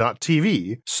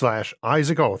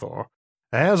go.nebula.tv/IsaacArthur.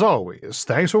 As always,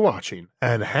 thanks for watching,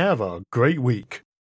 and have a great week.